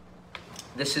 everyone.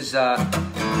 This is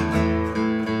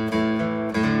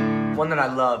one that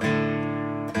I love.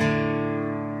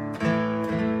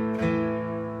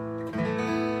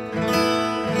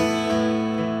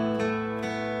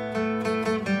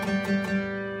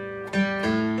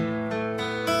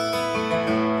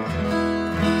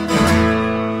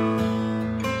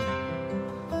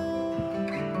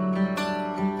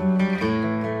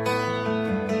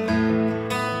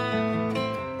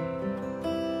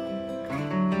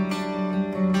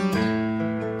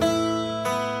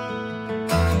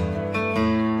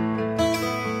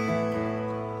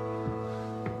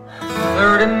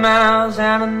 Miles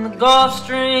out in the Gulf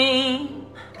Stream,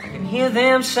 I can hear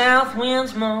them south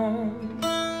winds moan.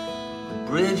 The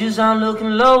bridges are looking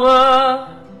lower,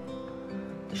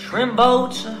 the shrimp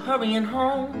boats are hurrying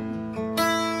home.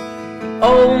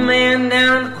 Old man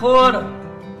down in the quarter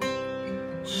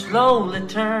slowly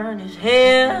turned his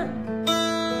head.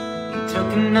 He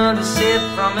took another sip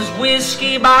from his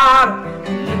whiskey bottle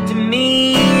and looked at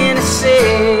me and he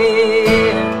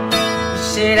said,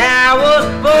 I was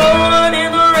born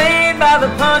in the rain by the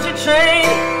punchy train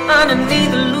underneath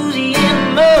the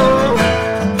Louisiana moon.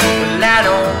 Well, I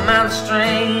don't mind the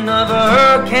strain of a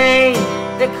hurricane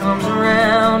that comes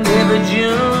around every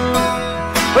June.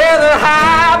 Well, the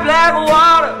high black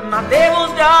water, my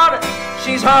devil's daughter,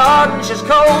 she's hard and she's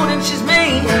cold and she's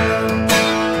mean.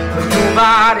 But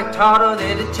nobody taught her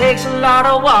that it takes a lot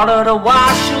of water to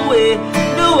wash away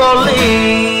New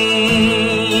Orleans.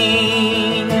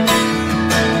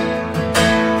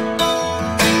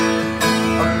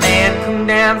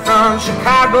 Down from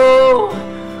Chicago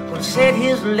will set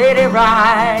his lady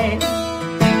right.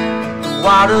 The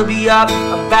water be up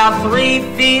about 3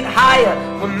 feet higher.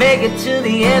 We'll make it to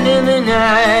the end of the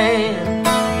night.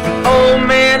 The old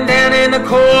man down in the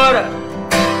quarter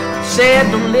said,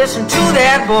 don't listen to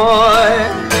that boy.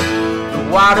 The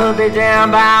water be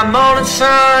down by morning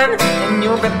sun, and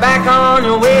you'll be back on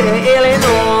your way to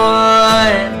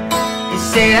Illinois. He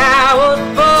said, I was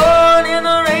born in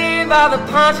the rain by the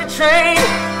punchy train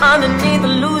underneath the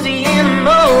Louisiana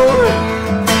moon.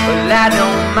 Well, I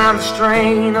don't mind the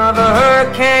strain of a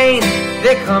hurricane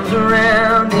that comes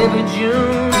around every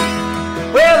June.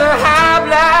 Well, the high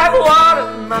black water,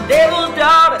 my devil's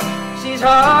daughter, she's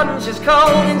hard and she's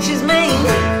cold and she's mean.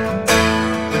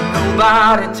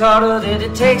 Nobody taught her that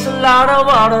it takes a lot of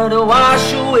water to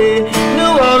wash away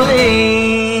New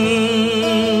Orleans.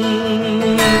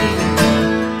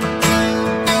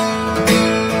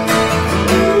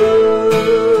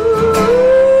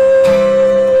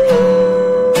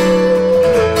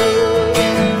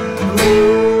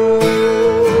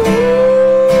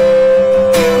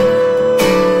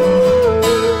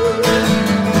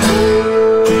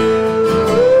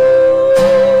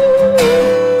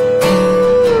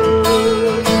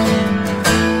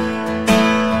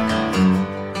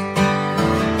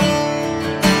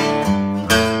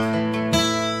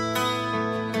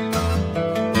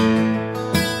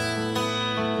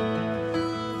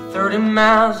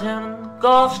 Miles out in the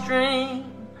Gulf Stream,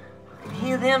 I can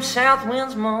hear them south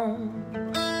winds moan.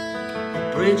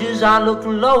 The bridges are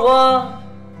looking lower,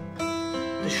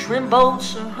 the shrimp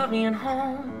boats are hurrying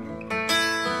home.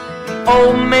 The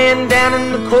old man down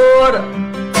in the quarter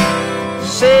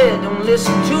said, don't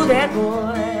listen to that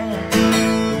boy.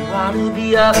 The water will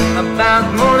be up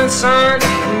about the morning sun,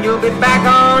 and you'll be back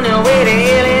on your way to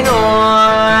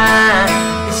Illinois.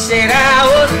 He said, I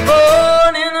was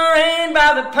born in the rain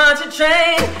by the punchy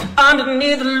train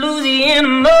underneath the Louisiana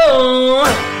moon.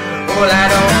 Well, I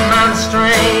don't mind the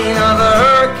strain of a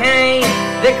hurricane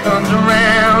that comes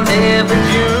around every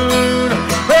June.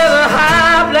 Well, the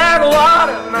high black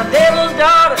water, my devil's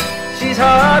daughter, she's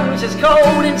hard and she's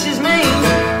cold and she's mean.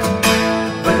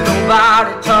 But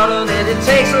nobody taught her that it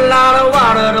takes a lot of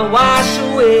water to wash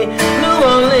away New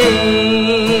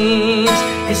Orleans.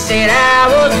 He said, I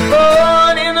was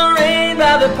born in the rain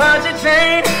by the punchy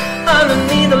train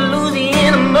underneath the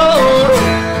Louisiana moon.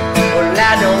 Well,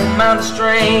 I don't mind the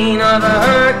strain of a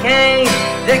hurricane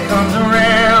that comes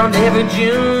around every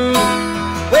June.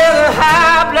 Well, the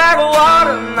high black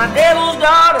water, my devil's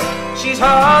daughter, she's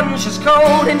hard and she's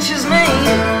cold and she's mean.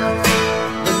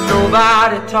 But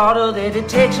nobody taught her that it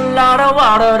takes a lot of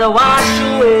water to wash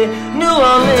away New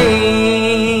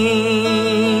Orleans.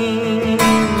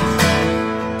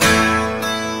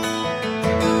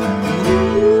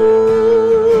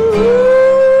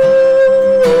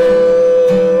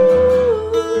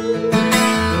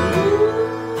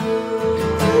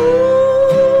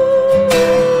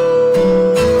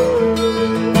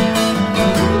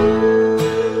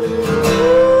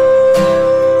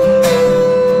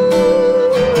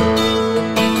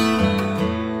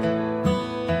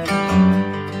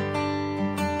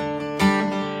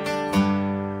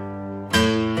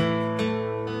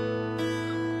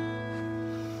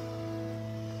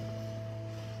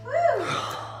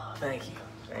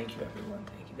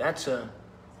 that's a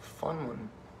fun one.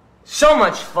 So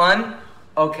much fun.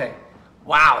 Okay.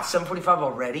 Wow, it's 7:45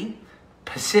 already?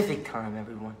 Pacific time,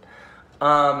 everyone.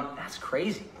 That's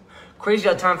crazy. Crazy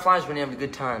how time flies when you're having a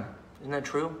good time. Isn't that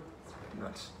true?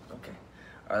 Nuts. Okay.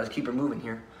 All right, let's keep her moving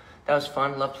here. That was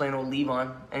fun. Love playing old Leave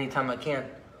On anytime I can.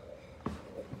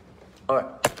 All right.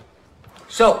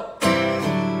 So, I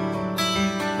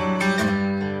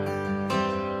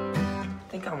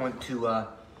think I want to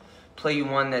play you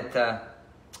one that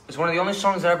is one of the only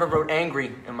songs I ever wrote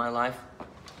angry in my life.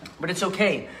 But it's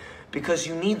okay, because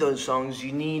you need those songs.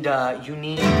 You need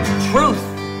truth.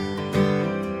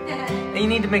 And you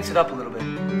need to mix it up a little bit.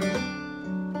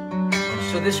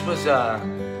 So this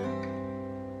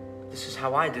is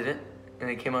how I did it. And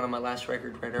it came out on my last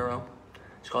record, Red Arrow.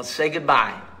 It's called Say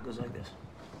Goodbye. It goes like this.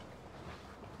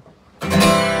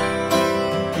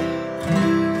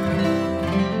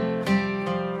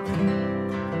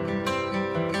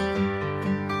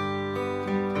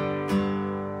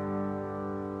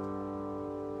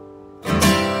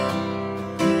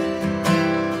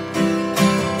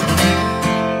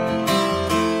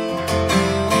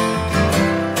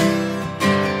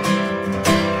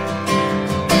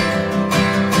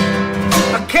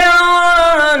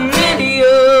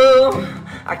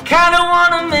 I kinda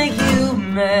wanna make you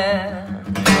mad,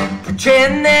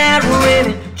 pretend that we're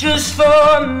in it just for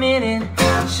a minute,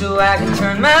 so I can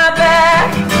turn my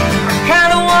back. I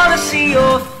kinda wanna see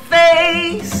your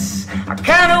face, I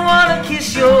kinda wanna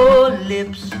kiss your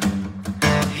lips,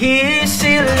 hear you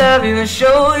say I love you and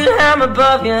show you how I'm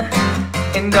above you,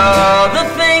 and all the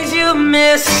things you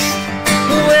miss.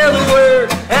 Well, the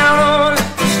word out on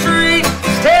the street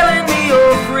is telling me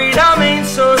your freedom ain't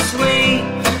so sweet,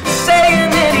 saying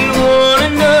that you want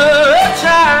another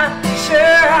try.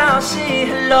 Sure, I'll say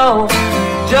hello,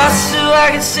 just so I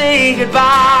can say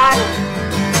goodbye,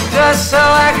 just so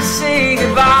I can say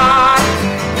goodbye.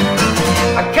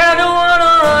 I kinda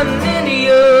wanna run into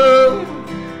you,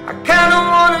 I kinda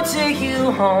wanna take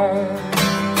you home,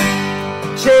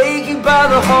 take you by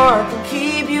the heart and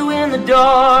keep you in the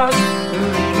dark,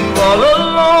 leave you all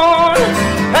alone.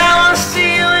 I wanna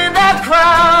see you in that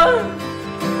crowd,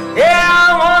 yeah, I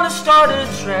wanna start a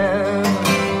trend,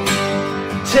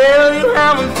 tell you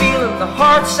how I'm feeling, the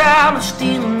hearts I'm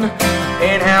stealing,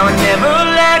 and how I never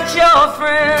liked your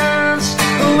friends.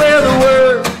 Well, the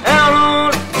word out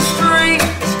on the street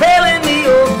is telling me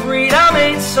your freedom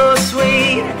ain't so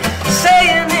sweet,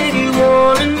 saying that you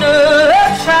want another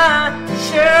try.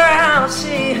 Sure, I'll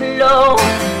say hello,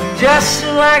 just so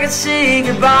I can say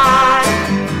goodbye,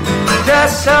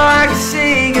 just so I can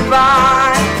say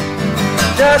goodbye,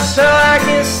 just so I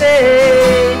can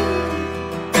say.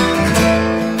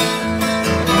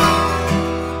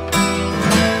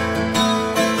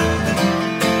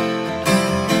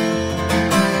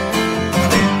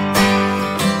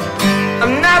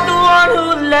 I'm not the one who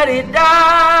let it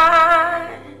die,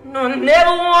 no, I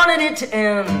never wanted it to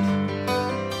end.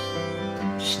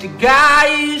 Just a guy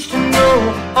you used to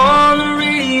know on the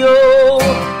radio,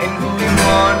 and who you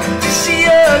want to see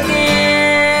again.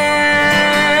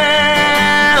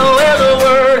 Well, the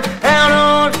word out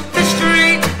on the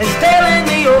street is telling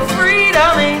me your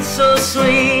freedom ain't so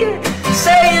sweet,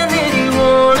 saying that you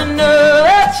want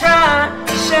another try.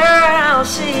 Sure, I'll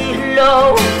say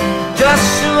hello, just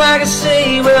so I can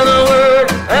say, well, the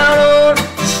word out on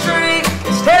the street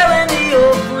is telling me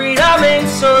your freedom ain't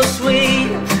so sweet,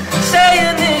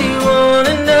 saying that you want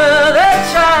another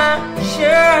try.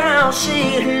 Sure, I'll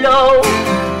say hello,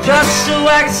 just so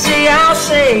I can say I'll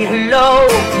say hello,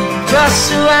 just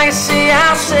so I can say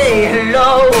I'll say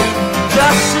hello,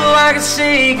 just so I can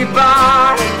say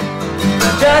goodbye,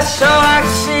 just so I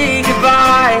can say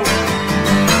goodbye,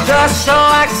 just so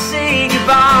I can say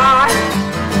goodbye,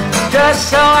 just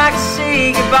so I can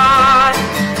say goodbye,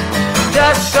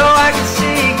 just so I can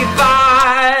say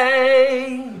goodbye.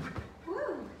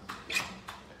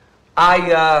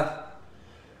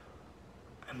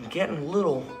 I'm getting a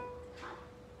little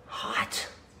hot.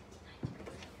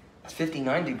 It's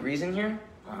 59 degrees in here.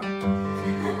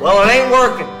 Well, it ain't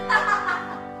working.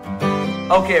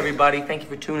 Okay, everybody, thank you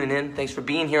for tuning in. Thanks for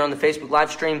being here on the Facebook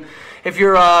live stream. If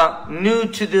you're new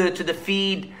to the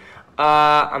feed,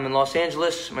 I'm in Los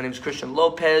Angeles. My name is Christian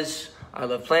Lopez. I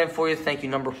love playing for you. Thank you,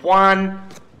 number one,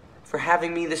 for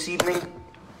having me this evening.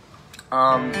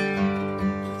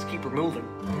 Let's keep her moving.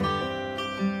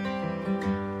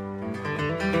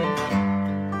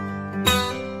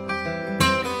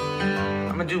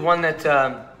 I'm gonna do one that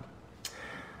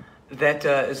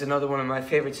is another one of my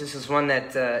favorites. This is one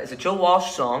that is a Joe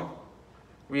Walsh song.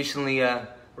 Recently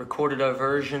recorded a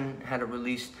version, had it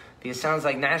released. It sounds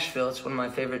like Nashville. It's one of my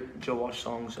favorite Joe Walsh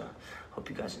songs. Hope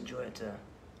you guys enjoy it.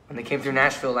 When they came through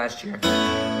Nashville last year,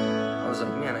 I was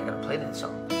like, man, I gotta play that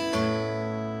song.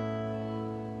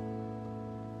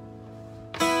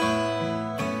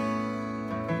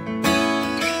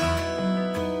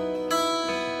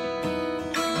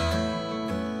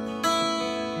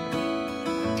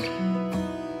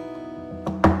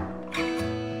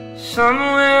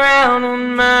 Somewhere out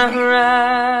on my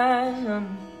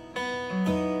horizon,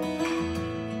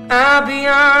 out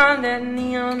beyond that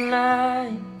neon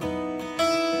light,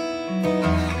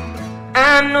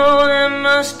 I know there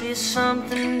must be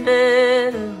something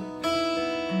better,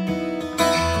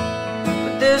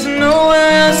 but there's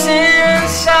nowhere else in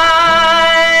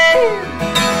sight.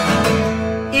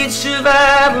 It's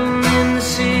survival in the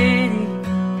city,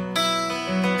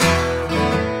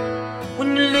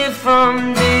 when you live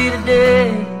from day to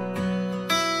day.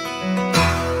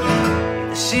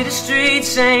 The city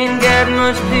streets ain't got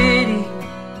much pity.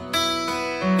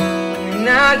 When they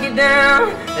knock you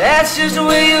down, that's just the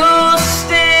way you'll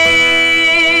stay.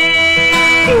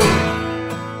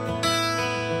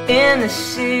 In the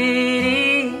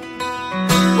city,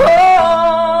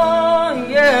 oh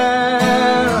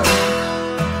yeah.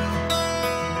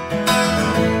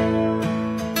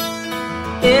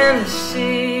 In the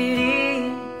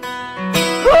city,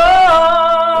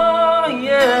 oh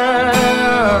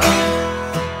yeah.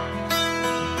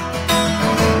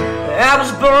 I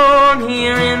was born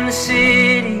here in the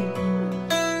city,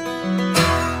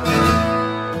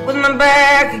 with my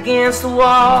back against the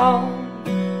wall.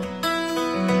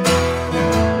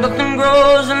 Nothing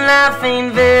grows and life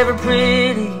ain't very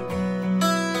pretty.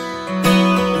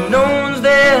 No one's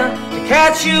there to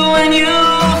catch you when you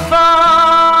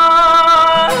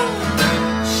fall.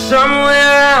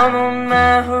 Somewhere out on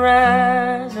my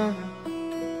horizon,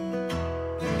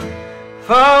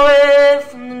 far away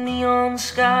from the neon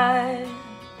sky,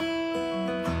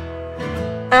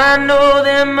 I know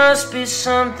there must be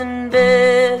something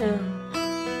better,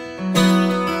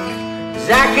 'cause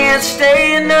I can't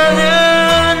stay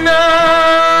another night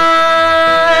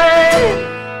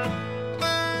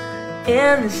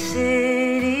in the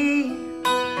city.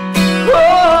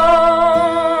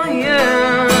 Oh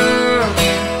yeah.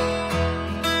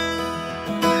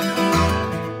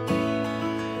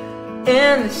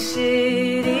 In the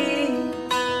city.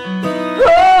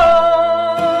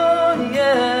 Oh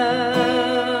yeah.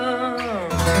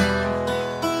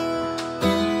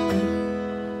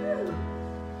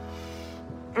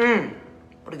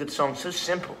 What a good song. So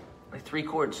simple, like 3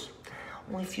 chords.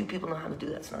 Only a few people know how to do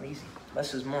that. It's not easy.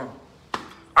 Less is more.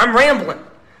 I'm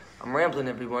rambling,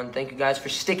 everyone. Thank you guys for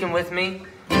sticking with me.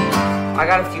 I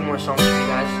got a few more songs for you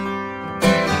guys.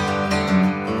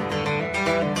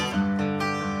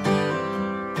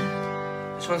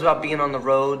 This one's about being on the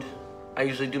road. I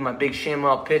usually do my big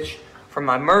ShamWow pitch for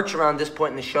my merch around this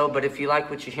point in the show, but if you like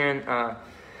what you're hearing,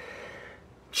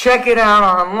 check it out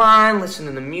online, listen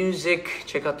to the music,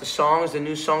 check out the songs. The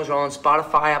new songs are all on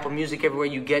Spotify, Apple Music, everywhere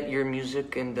you get your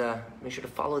music, and make sure to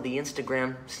follow the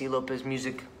Instagram, C Lopez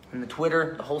Music, and the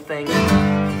Twitter, the whole thing.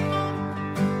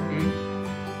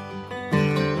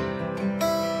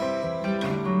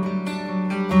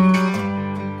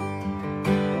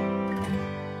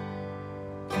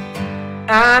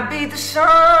 I beat the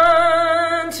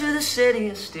sun to the city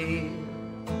of steel.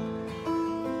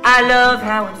 I love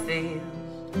how it feels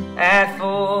at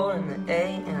 4 in the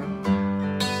a.m.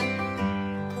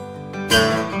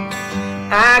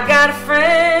 I got a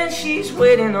friend, she's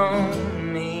waiting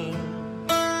on me.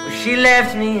 Well, she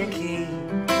left me a key,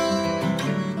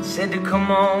 said to come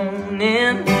on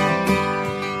in.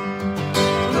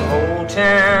 The whole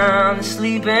town is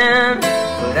sleeping,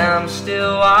 but I'm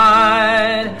still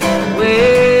wide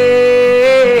awake.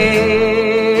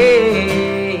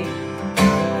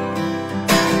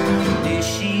 Is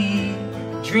she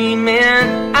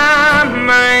dreaming I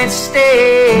might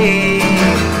stay?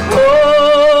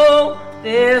 Oh,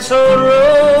 this old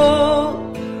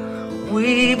road,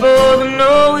 we both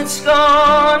know it's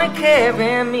gonna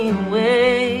carry me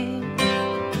away.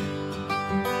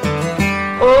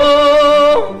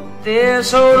 Oh,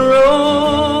 this old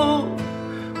road,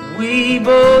 we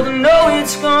both know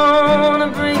it's gonna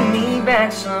bring me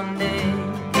back someday.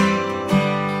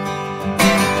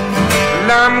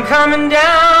 And I'm coming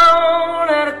down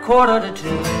at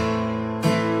 1:45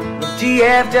 with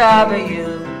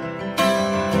DFW.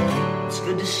 It's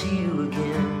good to see you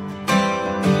again.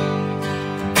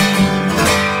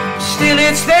 Still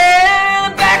it's there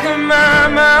in the back of my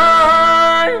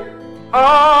mind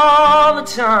all the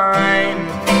time.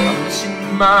 I'm missing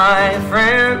you, my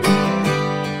friend.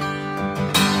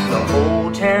 The whole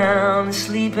whole town is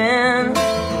sleeping,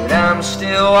 but I'm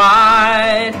still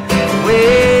wide awake.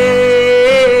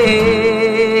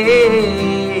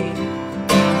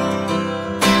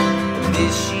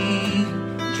 Is she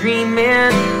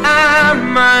dreaming I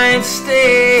might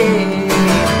stay?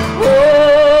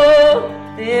 Oh,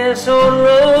 this old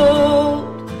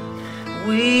road,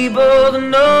 we both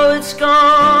know it's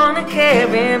gonna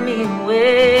carry me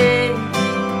away.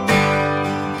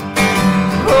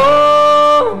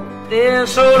 Oh,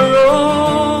 this old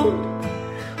road,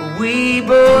 we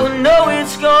both know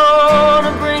it's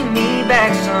gonna bring me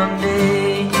back someday.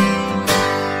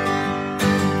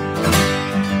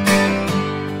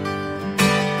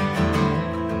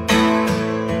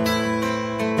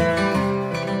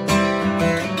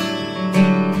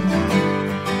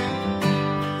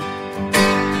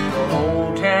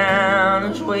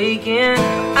 Waking,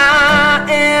 I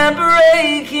am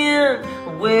breaking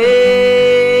away.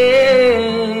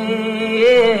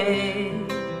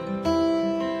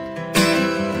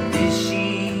 Is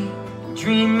she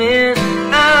dreaming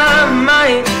I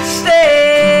might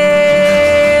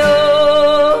stay?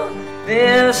 Oh,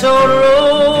 this old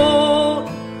road,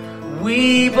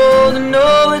 we both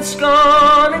know it's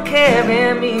gonna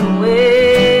carry me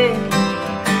away.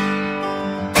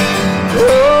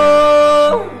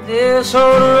 Oh, this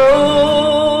old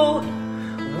road,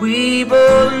 we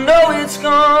both know it's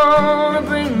gonna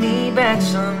bring me back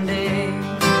someday.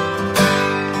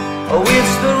 Oh,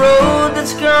 it's the road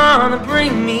that's gonna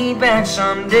bring me back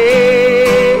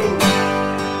someday.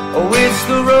 Oh, it's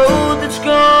the road that's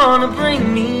gonna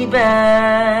bring me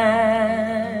back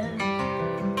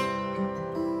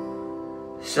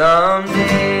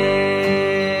someday.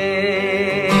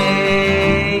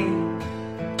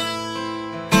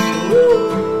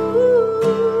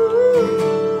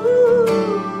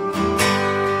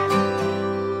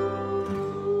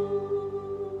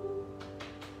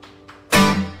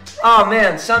 Oh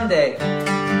man, someday.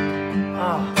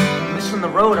 Oh, I'm missing the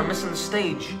road, I'm missing the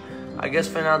stage. I guess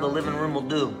for now the living room will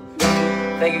do.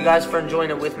 Thank you guys for enjoying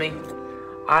it with me.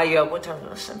 What time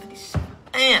is it? 7:57.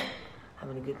 Man,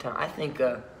 having a good time. I think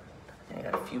I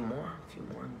got a few more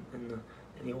in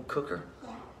the old cooker.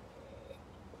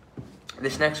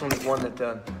 This next one is one that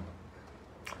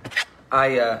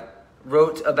I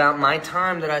wrote about my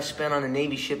time that I spent on a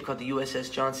Navy ship called the USS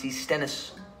John C.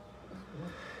 Stennis.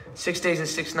 6 days and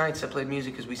 6 nights I played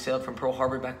music as we sailed from Pearl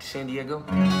Harbor back to San Diego.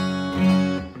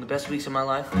 One of the best weeks of my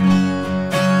life.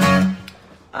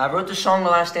 I wrote the song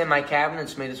 "The Last Day in My Cabin."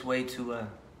 It's made its way to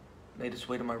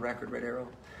my record, Red Arrow.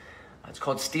 It's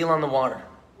called "Steel on the Water."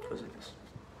 It goes like this.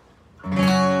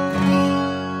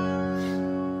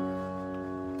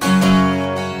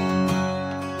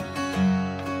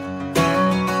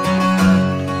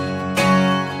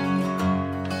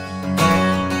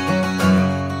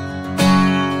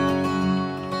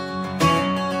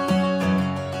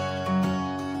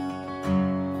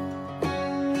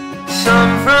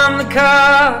 From the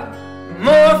car,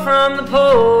 more from the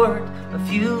port, a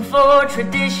few for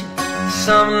tradition,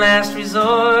 some last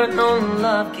resort, no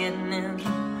love getting in,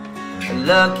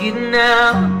 luck getting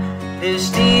out. There's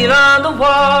steel on the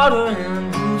water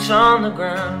and boots on the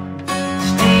ground.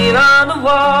 Steel on the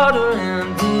water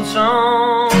and boots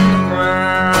on the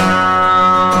ground.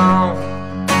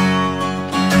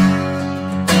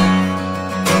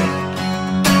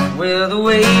 Well, the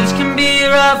waves can be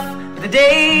rough, the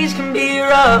days can be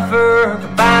rougher.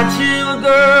 Goodbye to a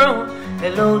girl,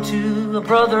 hello to a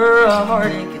brother, a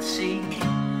heartache at sea.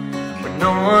 But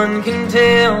no one can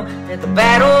tell that the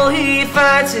battle he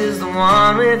fights is the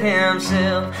one with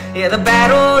himself. Yeah, the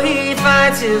battle he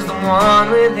fights is the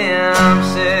one with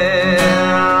himself.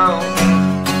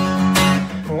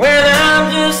 Well,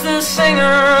 I'm just a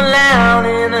singer loud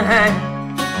in the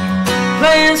hangar,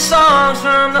 playing songs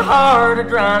from the heart of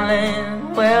dry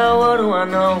land. Well, what do I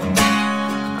know?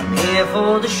 I'm here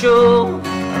for the show,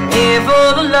 I'm here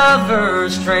for the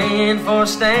lovers, trained for a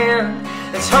stand.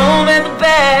 It's home at the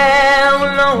bow,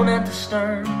 alone at the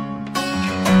stern.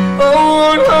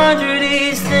 Oh, 100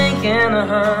 he's thinking of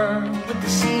her, with the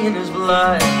sea in his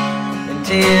blood and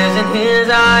tears in his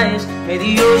eyes. May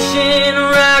the ocean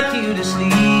rock you to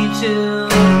sleep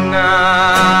tonight.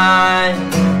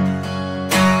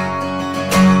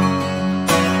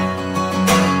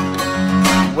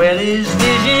 Well, his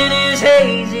vision is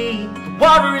hazy, the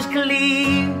water is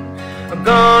clear. I'm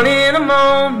gone in a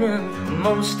moment,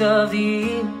 most of the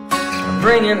year. I'm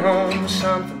bringing home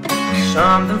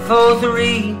something for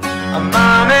three. A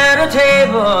mom at a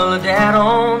table, a dad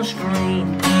on the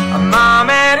screen. A mom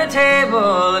at a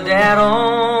table, a dad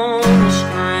on the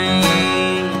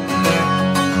screen.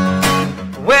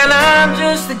 Well, I'm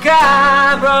just the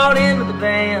guy brought into the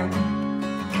band.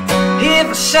 Here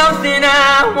for something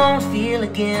I won't feel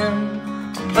again.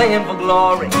 I'm playing for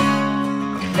glory,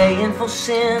 I'm playing for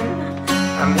sin.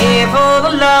 I'm here for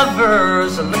the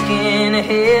lovers looking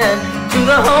ahead to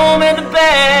the home and the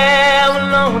bow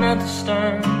alone at the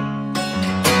stern.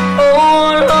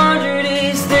 Oh, 100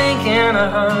 he's thinking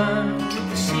of her, with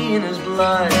the sea in his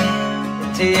blood,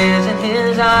 the tears in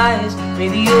his eyes. May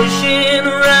the ocean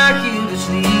rock you to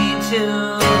sleep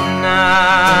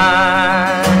tonight.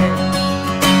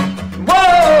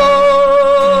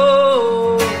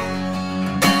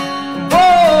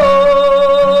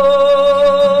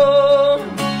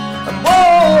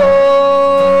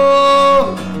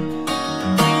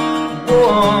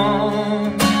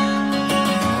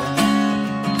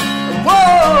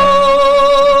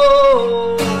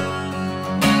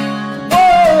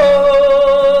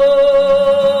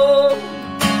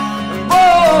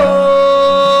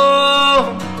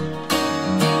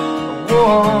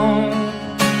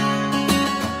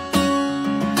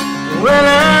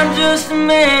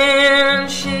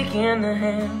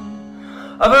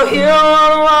 Of a hero on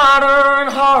the water and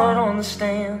heart on the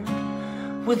stand,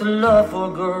 with a love for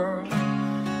a girl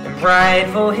and pride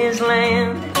for his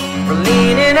land. We're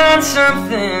leaning on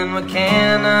something we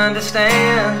can't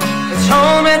understand. It's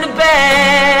home at the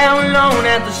bow, alone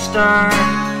at the stern.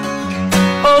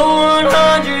 Oh,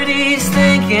 100 he's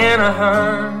thinking of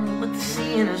her, with the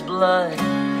sea in his blood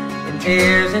and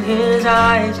tears in his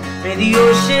eyes. May the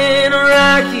ocean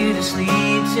rock you to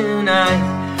sleep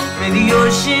tonight. May the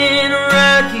ocean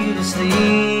rock you to sleep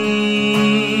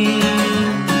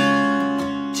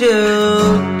tonight.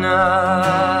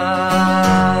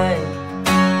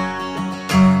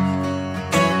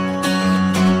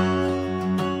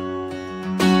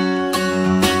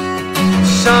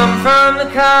 Some from the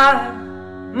cot,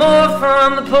 more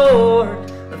from the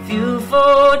port, a few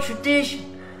for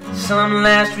tradition, some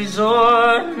last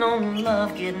resort. No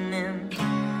love getting in,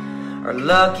 or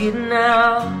luck getting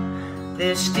out.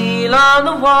 There's steel on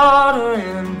the water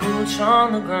and boots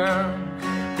on the ground.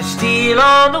 There's steel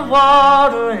on the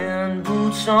water and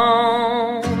boots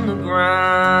on the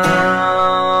ground.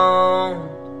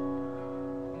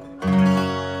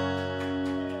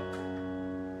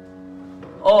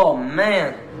 Oh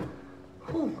man,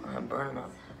 whew, I'm burning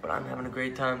up, but I'm having a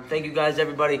great time. Thank you guys,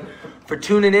 everybody, for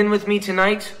tuning in with me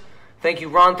tonight. Thank you,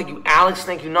 Ron. Thank you, Alex.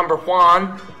 Thank you, Number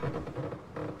Juan.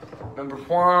 Number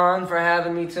Juan for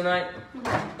having me tonight.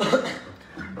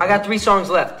 I got 3 songs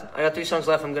left.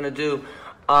 I'm gonna do.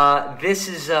 This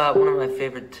is one of my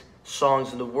favorite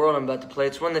songs in the world I'm about to play.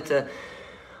 It's one that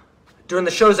during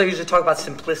the shows I usually talk about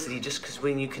simplicity, just because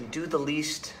when you can do the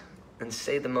least and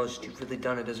say the most, you've really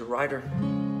done it as a writer.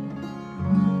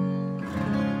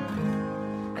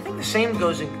 I think the same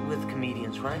goes with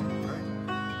comedians, right?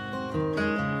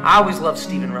 I always loved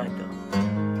Stephen Wright though,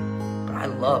 but I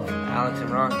love Alex and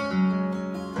Ron.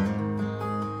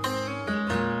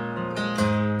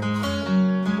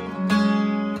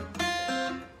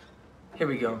 Here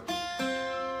we go.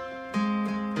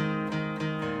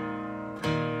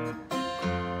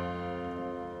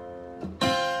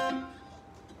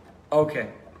 Okay.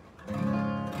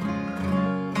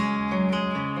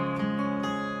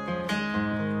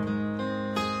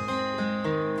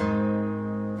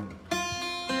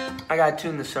 I gotta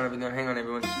tune the son of a gun. Hang on,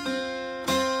 everyone.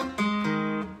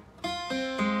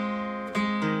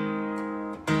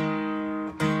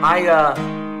 I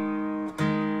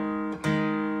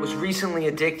was recently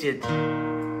addicted to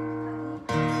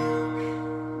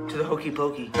the hokey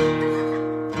pokey,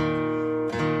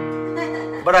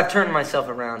 but I've turned myself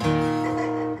around.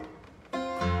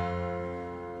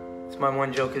 It's my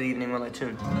one joke of the evening while I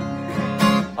tune.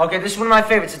 Okay, this is one of my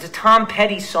favorites. It's a Tom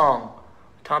Petty song.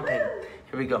 Tom Petty.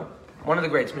 Here we go. One of the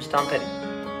greats, Mr. Tom Petty.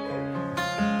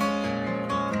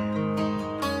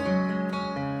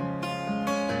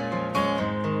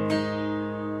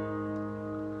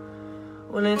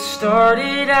 Well, it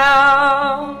started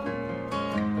out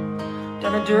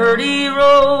down a dirty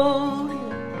road.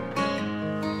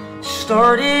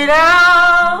 Started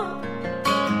out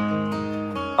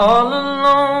all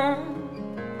alone.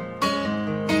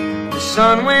 The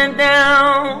sun went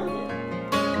down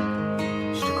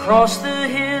just across the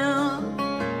hill,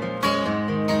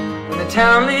 and the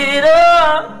town lit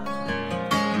up,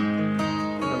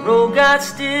 and the road got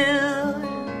still.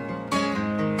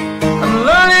 I'm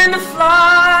learning to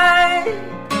fly,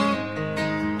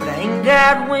 but I ain't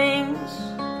got wings.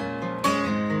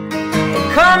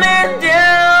 And coming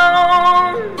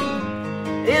down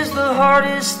is the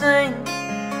hardest thing.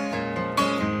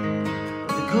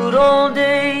 The good old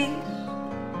days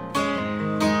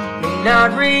may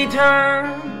not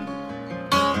return,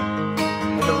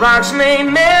 rocks may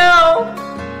melt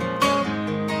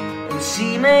and the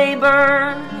sea may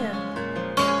burn, yeah.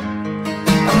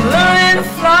 I'm learning to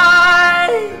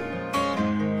fly,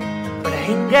 but I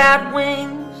ain't got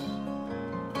wings.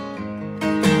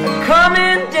 And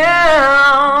coming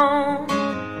down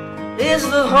is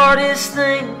the hardest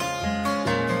thing.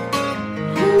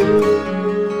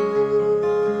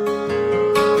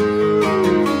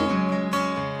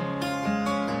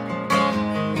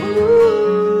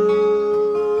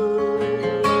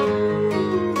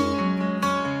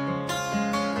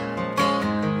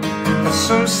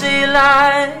 Some say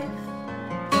life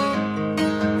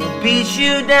will beat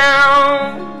you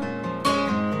down,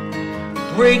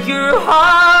 break your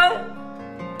heart,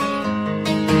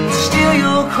 steal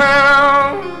your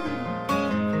crown.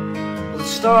 Well, it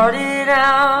started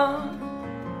out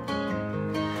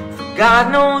for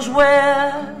God knows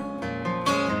where.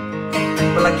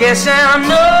 Well, I guess I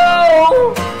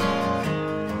know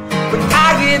when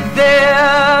I get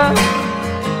there.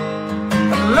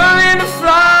 I'm learning to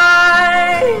fly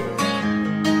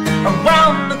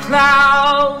around the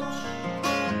clouds.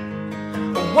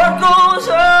 What goes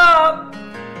up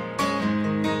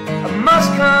must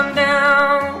come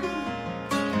down.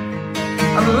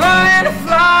 I'm learning to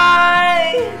fly,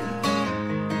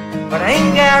 but I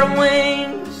ain't got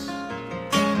wings.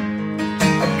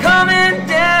 Coming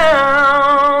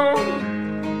down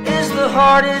is the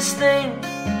hardest thing.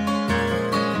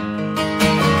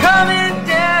 Coming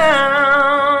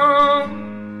down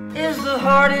is the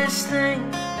hardest thing.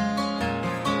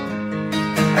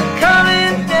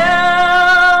 Coming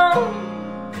down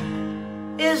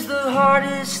is the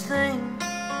hardest thing.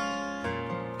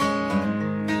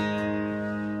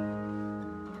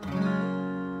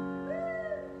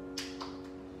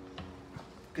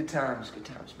 Good times,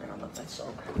 man. I love that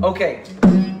song. Okay,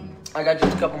 I got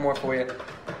just a couple more for you.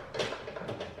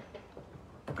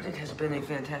 But it has been a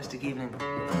fantastic evening.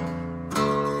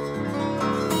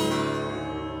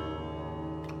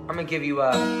 I'm gonna give you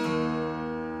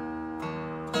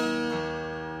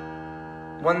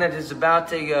one that is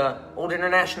about a old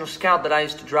International Scout that I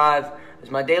used to drive as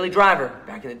my daily driver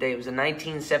back in the day. It was a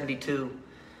 1972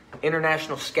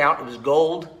 International Scout. It was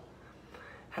gold.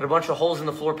 Had a bunch of holes in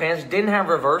the floor pans. Didn't have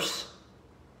reverse.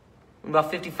 About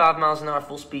 55 miles an hour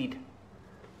full speed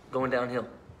going downhill.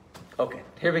 Okay,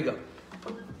 here we go.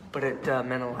 But it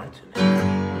meant a lot to me.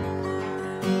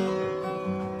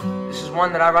 This is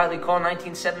one that I rightly call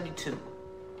 1972.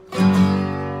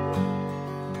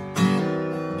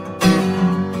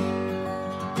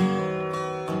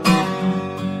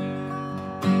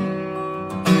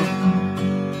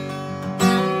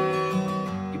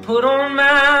 Put on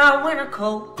my winter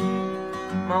coat,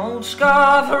 my old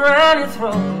scarf around your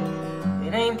throat.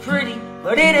 It ain't pretty,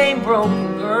 but it ain't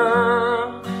broken,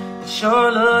 girl. It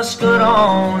sure looks good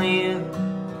on you.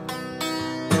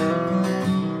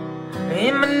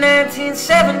 In my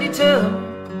 1972,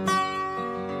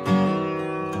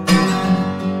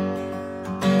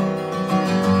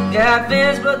 got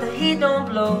fans, but the heat don't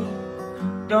blow.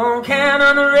 Don't count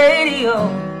on the radio.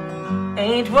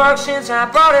 Ain't worked since I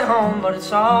brought it home, but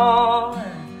it's all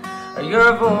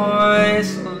your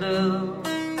voice will do.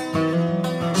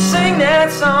 Sing that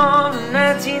song in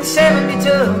 1972.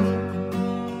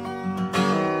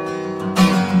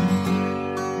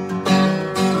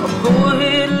 Oh, go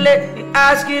ahead and let the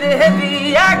ice get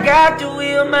heavy. I got the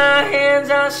wheel, my hands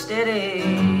are steady.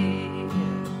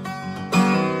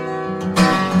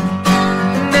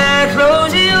 And I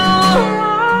close your eyes.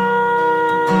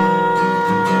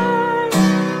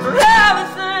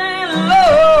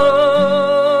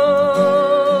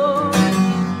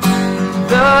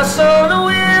 So the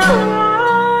wheel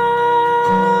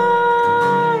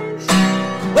rise.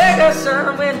 Wake up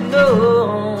somewhere to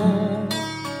know.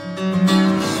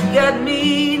 You got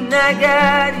me and I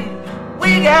got you.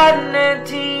 We got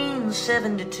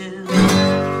 1972.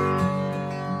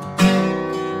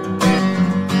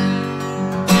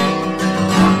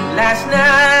 Last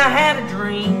night I had a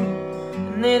dream,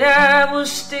 and that I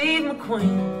was Steve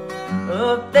McQueen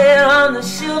up there on the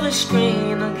silver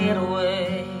screen. I'll get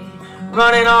away,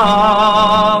 running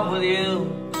off with you.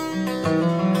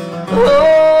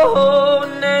 Oh,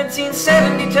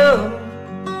 1972.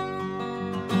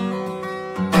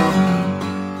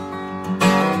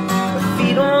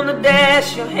 Feet on the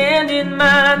dash, your hand in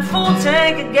mine, full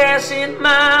tank of gas in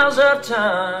miles of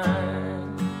time.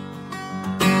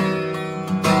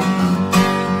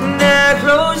 Now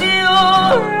close your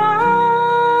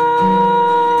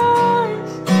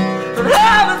eyes and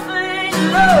have a think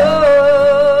low.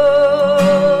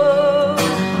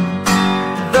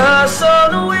 The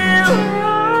sun will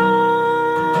rise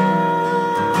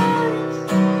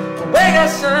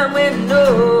guess I'm winning.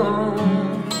 No,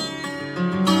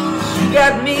 you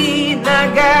got me and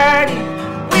I got you.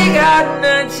 We got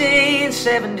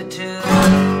 1972.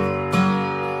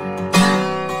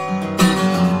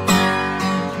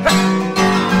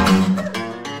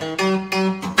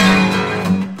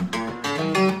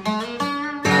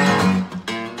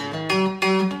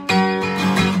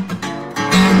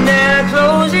 Now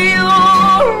close your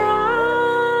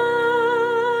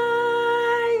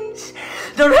eyes.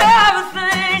 Don't have a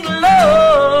thing low.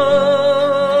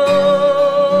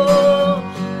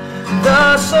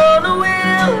 The sun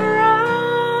will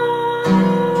rise.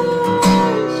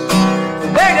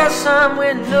 They got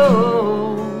somewhere to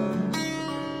know.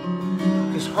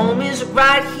 'Cause home is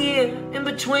right here in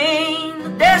between the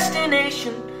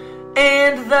destination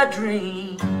and the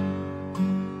dream.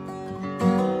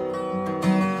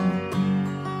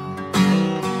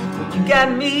 You got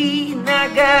me and I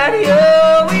got you.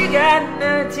 We got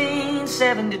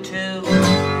 1972.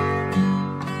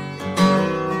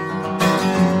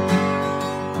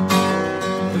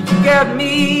 You got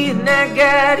me and I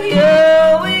got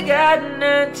you. We got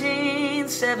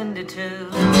 1972.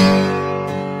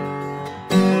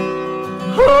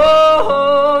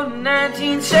 Oh,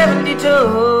 1972.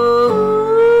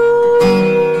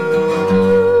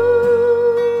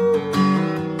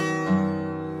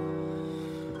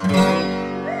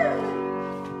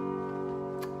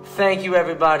 Thank you,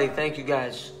 everybody. Thank you,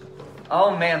 guys.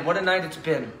 Oh, man, what a night it's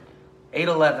been.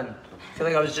 8/11. I feel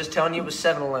like I was just telling you it was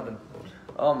 7/11.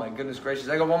 Oh, my goodness gracious.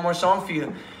 I got one more song for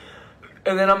you.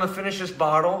 And then I'm going to finish this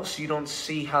bottle so you don't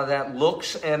see how that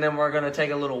looks. And then we're going to take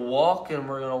a little walk and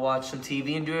we're going to watch some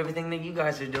TV and do everything that you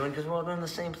guys are doing because we're all doing the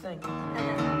same thing.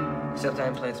 Except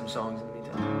I'm playing some songs in the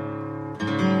meantime.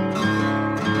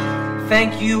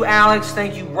 Thank you, Alex.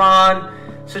 Thank you, Ron.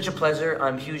 Such a pleasure.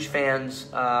 I'm huge fans,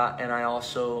 and I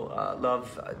also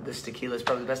love this tequila. It's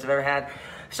probably the best I've ever had.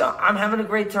 So I'm having a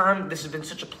great time. This has been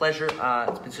such a pleasure.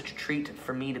 It's been such a treat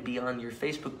for me to be on your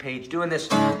Facebook page doing this.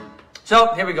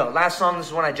 So here we go. Last song. This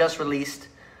is one I just released.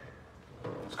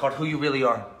 It's called Who You Really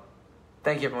Are.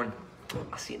 Thank you, everyone.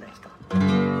 I'll see you next time.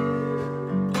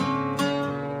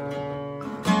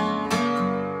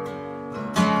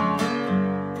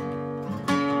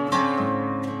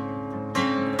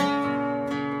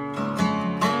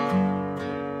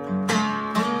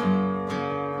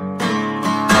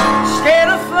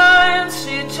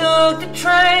 The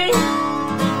train,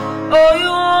 all you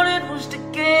wanted was to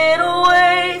get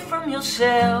away from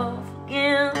yourself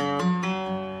again,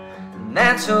 and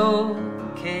that's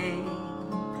okay.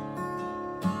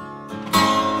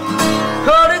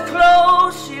 Cut it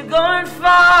close, you're going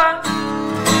far.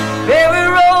 Every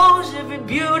rose, every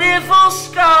beautiful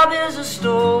scar, there's a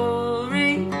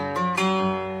story.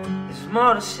 There's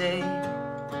more to say.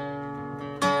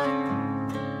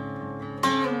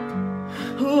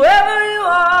 Whoever you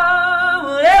are,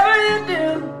 whatever you do,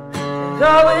 there's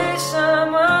always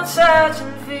someone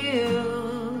searching for you.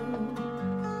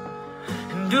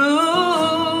 And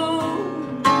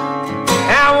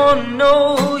I wanna know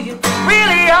who you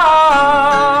really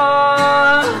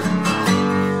are.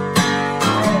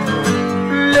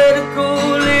 Let it go,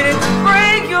 let it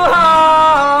break your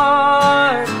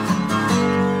heart.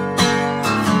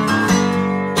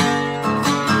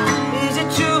 Is it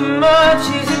too much?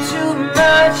 Is it too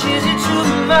much? Is it too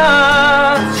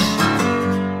much?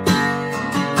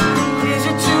 Is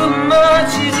it too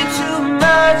much? Is it too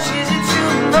much? Is it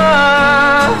too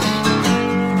much?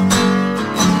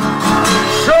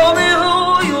 Show me who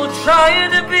you're trying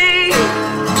to be.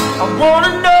 I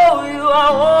wanna know you, I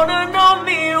wanna know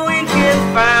me. We can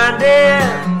find it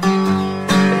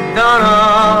on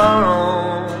our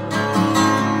own.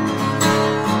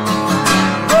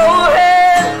 Go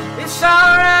ahead, it's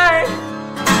alright.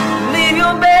 Leave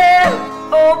your bed,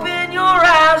 open your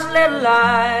eyes, let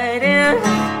light in,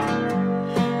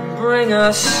 and bring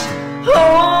us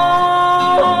home.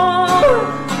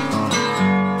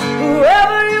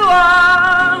 Whoever you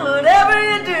are, whatever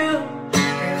you do,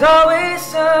 there's always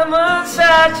someone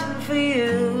searching for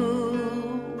you.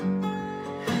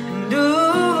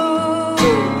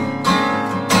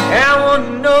 And I want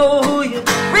to know who you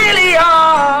really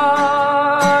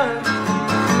are.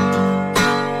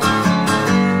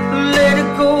 Let it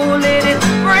go, let it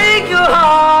break your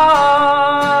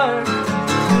heart.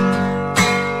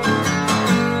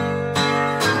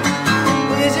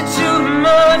 Is it too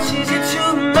much? Is it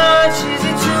too much? Is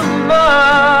it too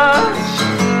much?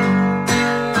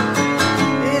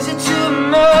 Is it too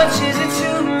much? Is it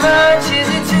too much? Is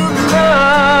it too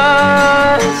much?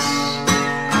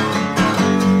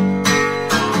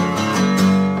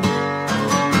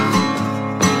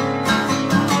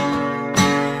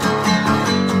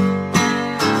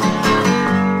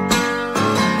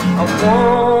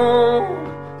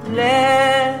 won't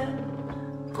let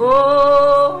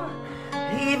go,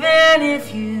 even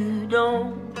if you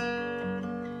don't.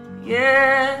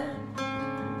 Yeah,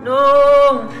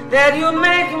 know that you're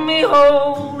making me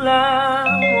whole. I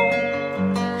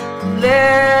won't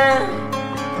let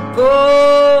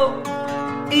go,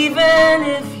 even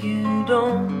if you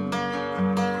don't.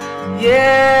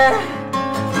 Yeah,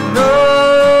 no,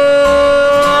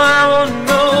 I won't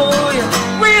know you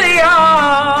really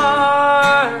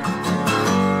are.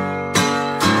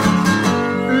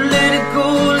 Let it go,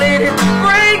 let it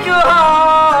break your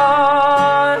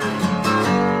heart.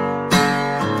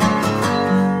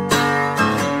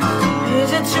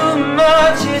 Is it too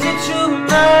much? Is it too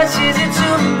much? Is it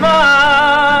too much?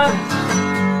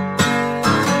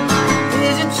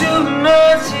 Is it too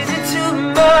much? Is it too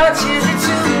much? Is it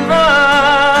too much?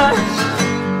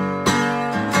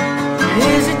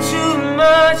 Is it too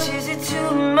much? Is it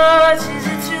too much? Is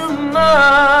it too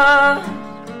much?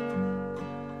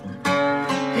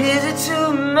 Is it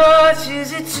too much?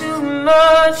 Is it too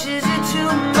much? Is it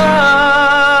too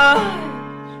much?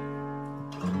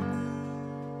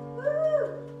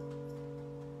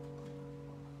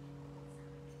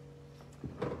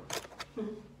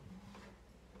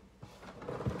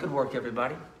 Good work,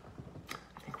 everybody. I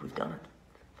think we've done it.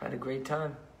 I've had a great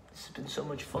time. This has been so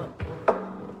much fun.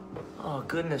 Oh,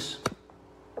 goodness.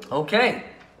 Okay.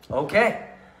 Okay.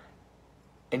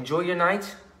 Enjoy your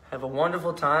night. Have a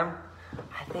wonderful time.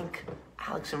 I think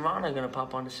Alex and Ron are going to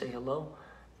pop on to say hello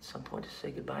at some point, to say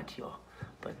goodbye to y'all.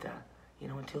 But, you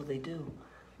know, until they do,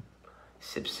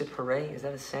 sip, sip, hooray. Is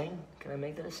that a saying? Can I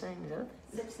make that a saying? Is that a thing?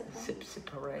 Sip, sip, sip, sip,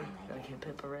 hooray. Like hip,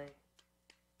 hip, hooray.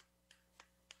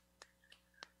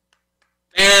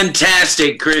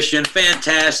 Fantastic, Christian.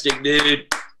 Fantastic, dude.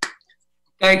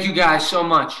 Thank you guys so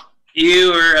much.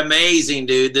 You are amazing,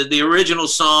 dude. The original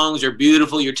songs are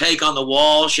beautiful. Your take on the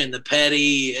Walsh and the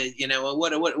Petty, you know,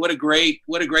 what a great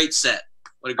set.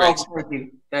 What a great set. Thank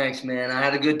you. Thanks, man. I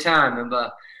had a good time. And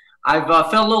I've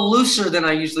felt a little looser than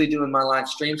I usually do in my live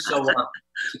stream. So,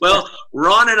 well,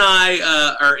 Ron and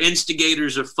I are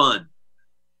instigators of fun.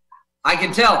 I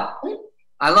can tell.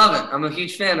 I love it. I'm a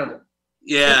huge fan of it.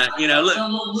 Yeah, you know, look.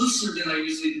 I'm a little looser than I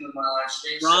usually do in my live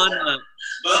stream. Ron,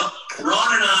 well,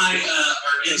 Ron and I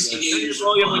are instigators.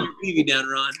 Roll you on your TV down,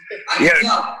 Ron. Yeah,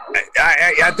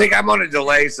 I think I'm on a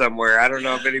delay somewhere. I don't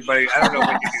know if anybody. I don't know if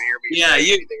you can hear me. Yeah,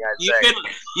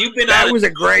 you've been. That was a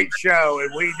great show,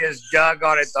 and we just dug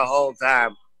on it the whole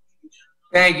time.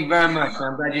 Thank you very much.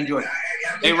 I'm glad you enjoyed it.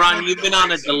 Hey, Ron, you've been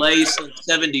on a delay since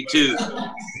 '72.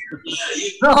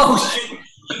 Oh shit!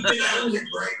 That was a great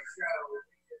show.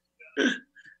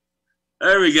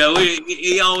 There we go.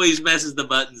 He always messes the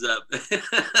buttons up. Hey,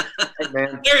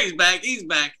 man. There he's back. He's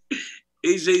back.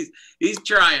 He's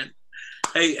trying.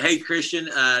 Hey, Christian.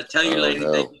 Tell your lady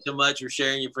thank you so much for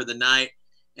sharing you for the night.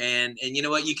 And you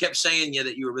know what? You kept saying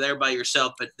that you were there by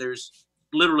yourself, but there's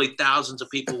literally thousands of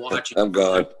people watching. I'm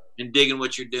gone. And digging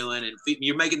what you're doing, and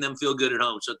you're making them feel good at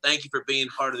home. So thank you for being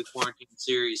part of the quarantine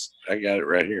series. I got it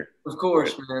right here. Of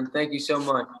course, man. Thank you so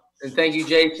much. And thank you,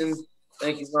 Jason.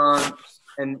 Thank you, Ron.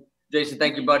 And Jason,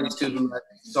 thank you, buddies, too.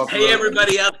 Hey,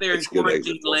 everybody out there in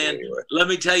quarantine land, let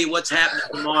me tell you what's happening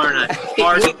tomorrow night.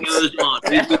 Party goes on.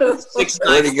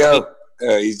 Where'd he go?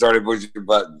 He started pushing your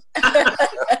button.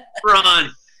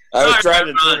 Ron. I was trying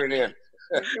to turn it in.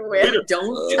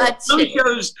 Don't touch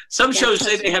it. Some shows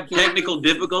say they have technical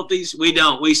difficulties. We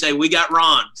don't. We say we got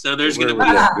Ron. So there's going to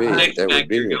be a next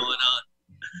factor going on.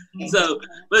 So,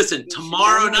 listen,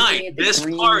 tomorrow night, this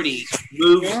party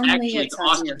moves actually to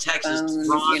Austin, Texas, to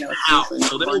Ron's house.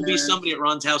 So there will be somebody at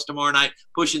Ron's house tomorrow night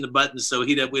pushing the buttons so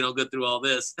we don't go through all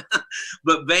this.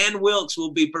 But Van Wilkes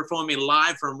will be performing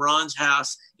live from Ron's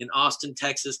house in Austin,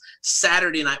 Texas.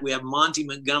 Saturday night, we have Monty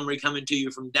Montgomery coming to you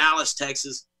from Dallas,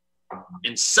 Texas.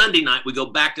 And Sunday night, we go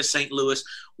back to St. Louis,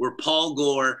 where John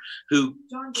Gore, who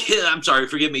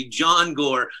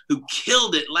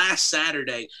killed it last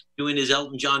Saturday doing his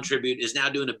Elton John tribute, is now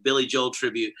doing a Billy Joel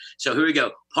tribute. So here we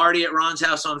go. Party at Ron's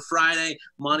house on Friday,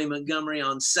 Monty Montgomery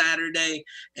on Saturday,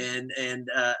 and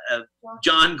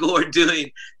John Gore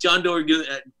doing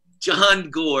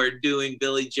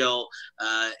Billy Joel.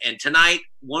 And tonight,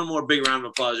 one more big round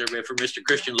of applause, everybody, for Mr.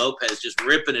 Christian Lopez, just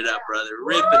ripping it up, brother,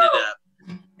 ripping it up.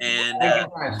 And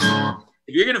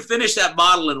if you're going to finish that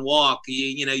bottle and walk,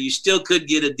 you still could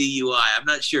get a DUI. I'm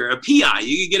not sure. A PI.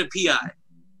 You could get a PI.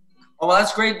 Oh, well,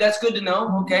 that's great. That's good to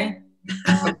know. Okay.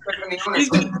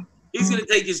 He's going to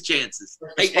take his chances.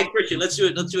 Hey, Christian, let's do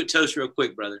it. Let's do a toast real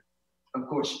quick, brother. Of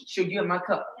course. Should you have my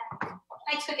cup?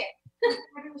 I took it.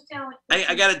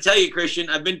 I got to tell you, Christian,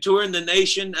 I've been touring the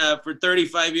nation for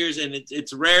 35 years, and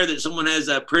it's rare that someone has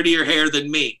prettier hair than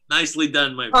me. Nicely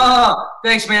done, my friend. Oh,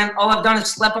 thanks, man. All I've done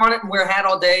is sleep on it and wear a hat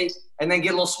all day and then get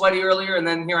a little sweaty earlier, and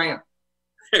then here I am.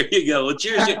 There you go. Well,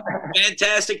 cheers.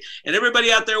 Fantastic. And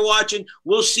everybody out there watching,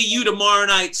 we'll see you tomorrow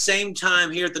night, same time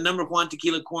here at the number Juan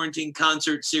Tequila Quarantine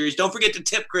Concert Series. Don't forget to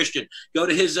tip Christian. Go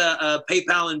to his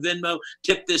PayPal and Venmo.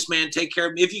 Tip this man. Take care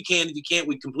of him if you can. If you can't,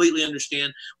 we completely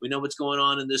understand. We know what's going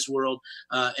on in this world.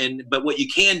 But what you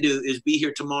can do is be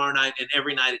here tomorrow night and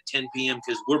every night at 10 p.m.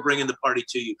 because we're bringing the party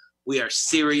to you. We are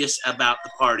serious about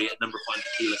the party at number Juan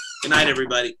Tequila. Good night,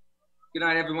 everybody. Good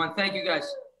night, everyone. Thank you, guys.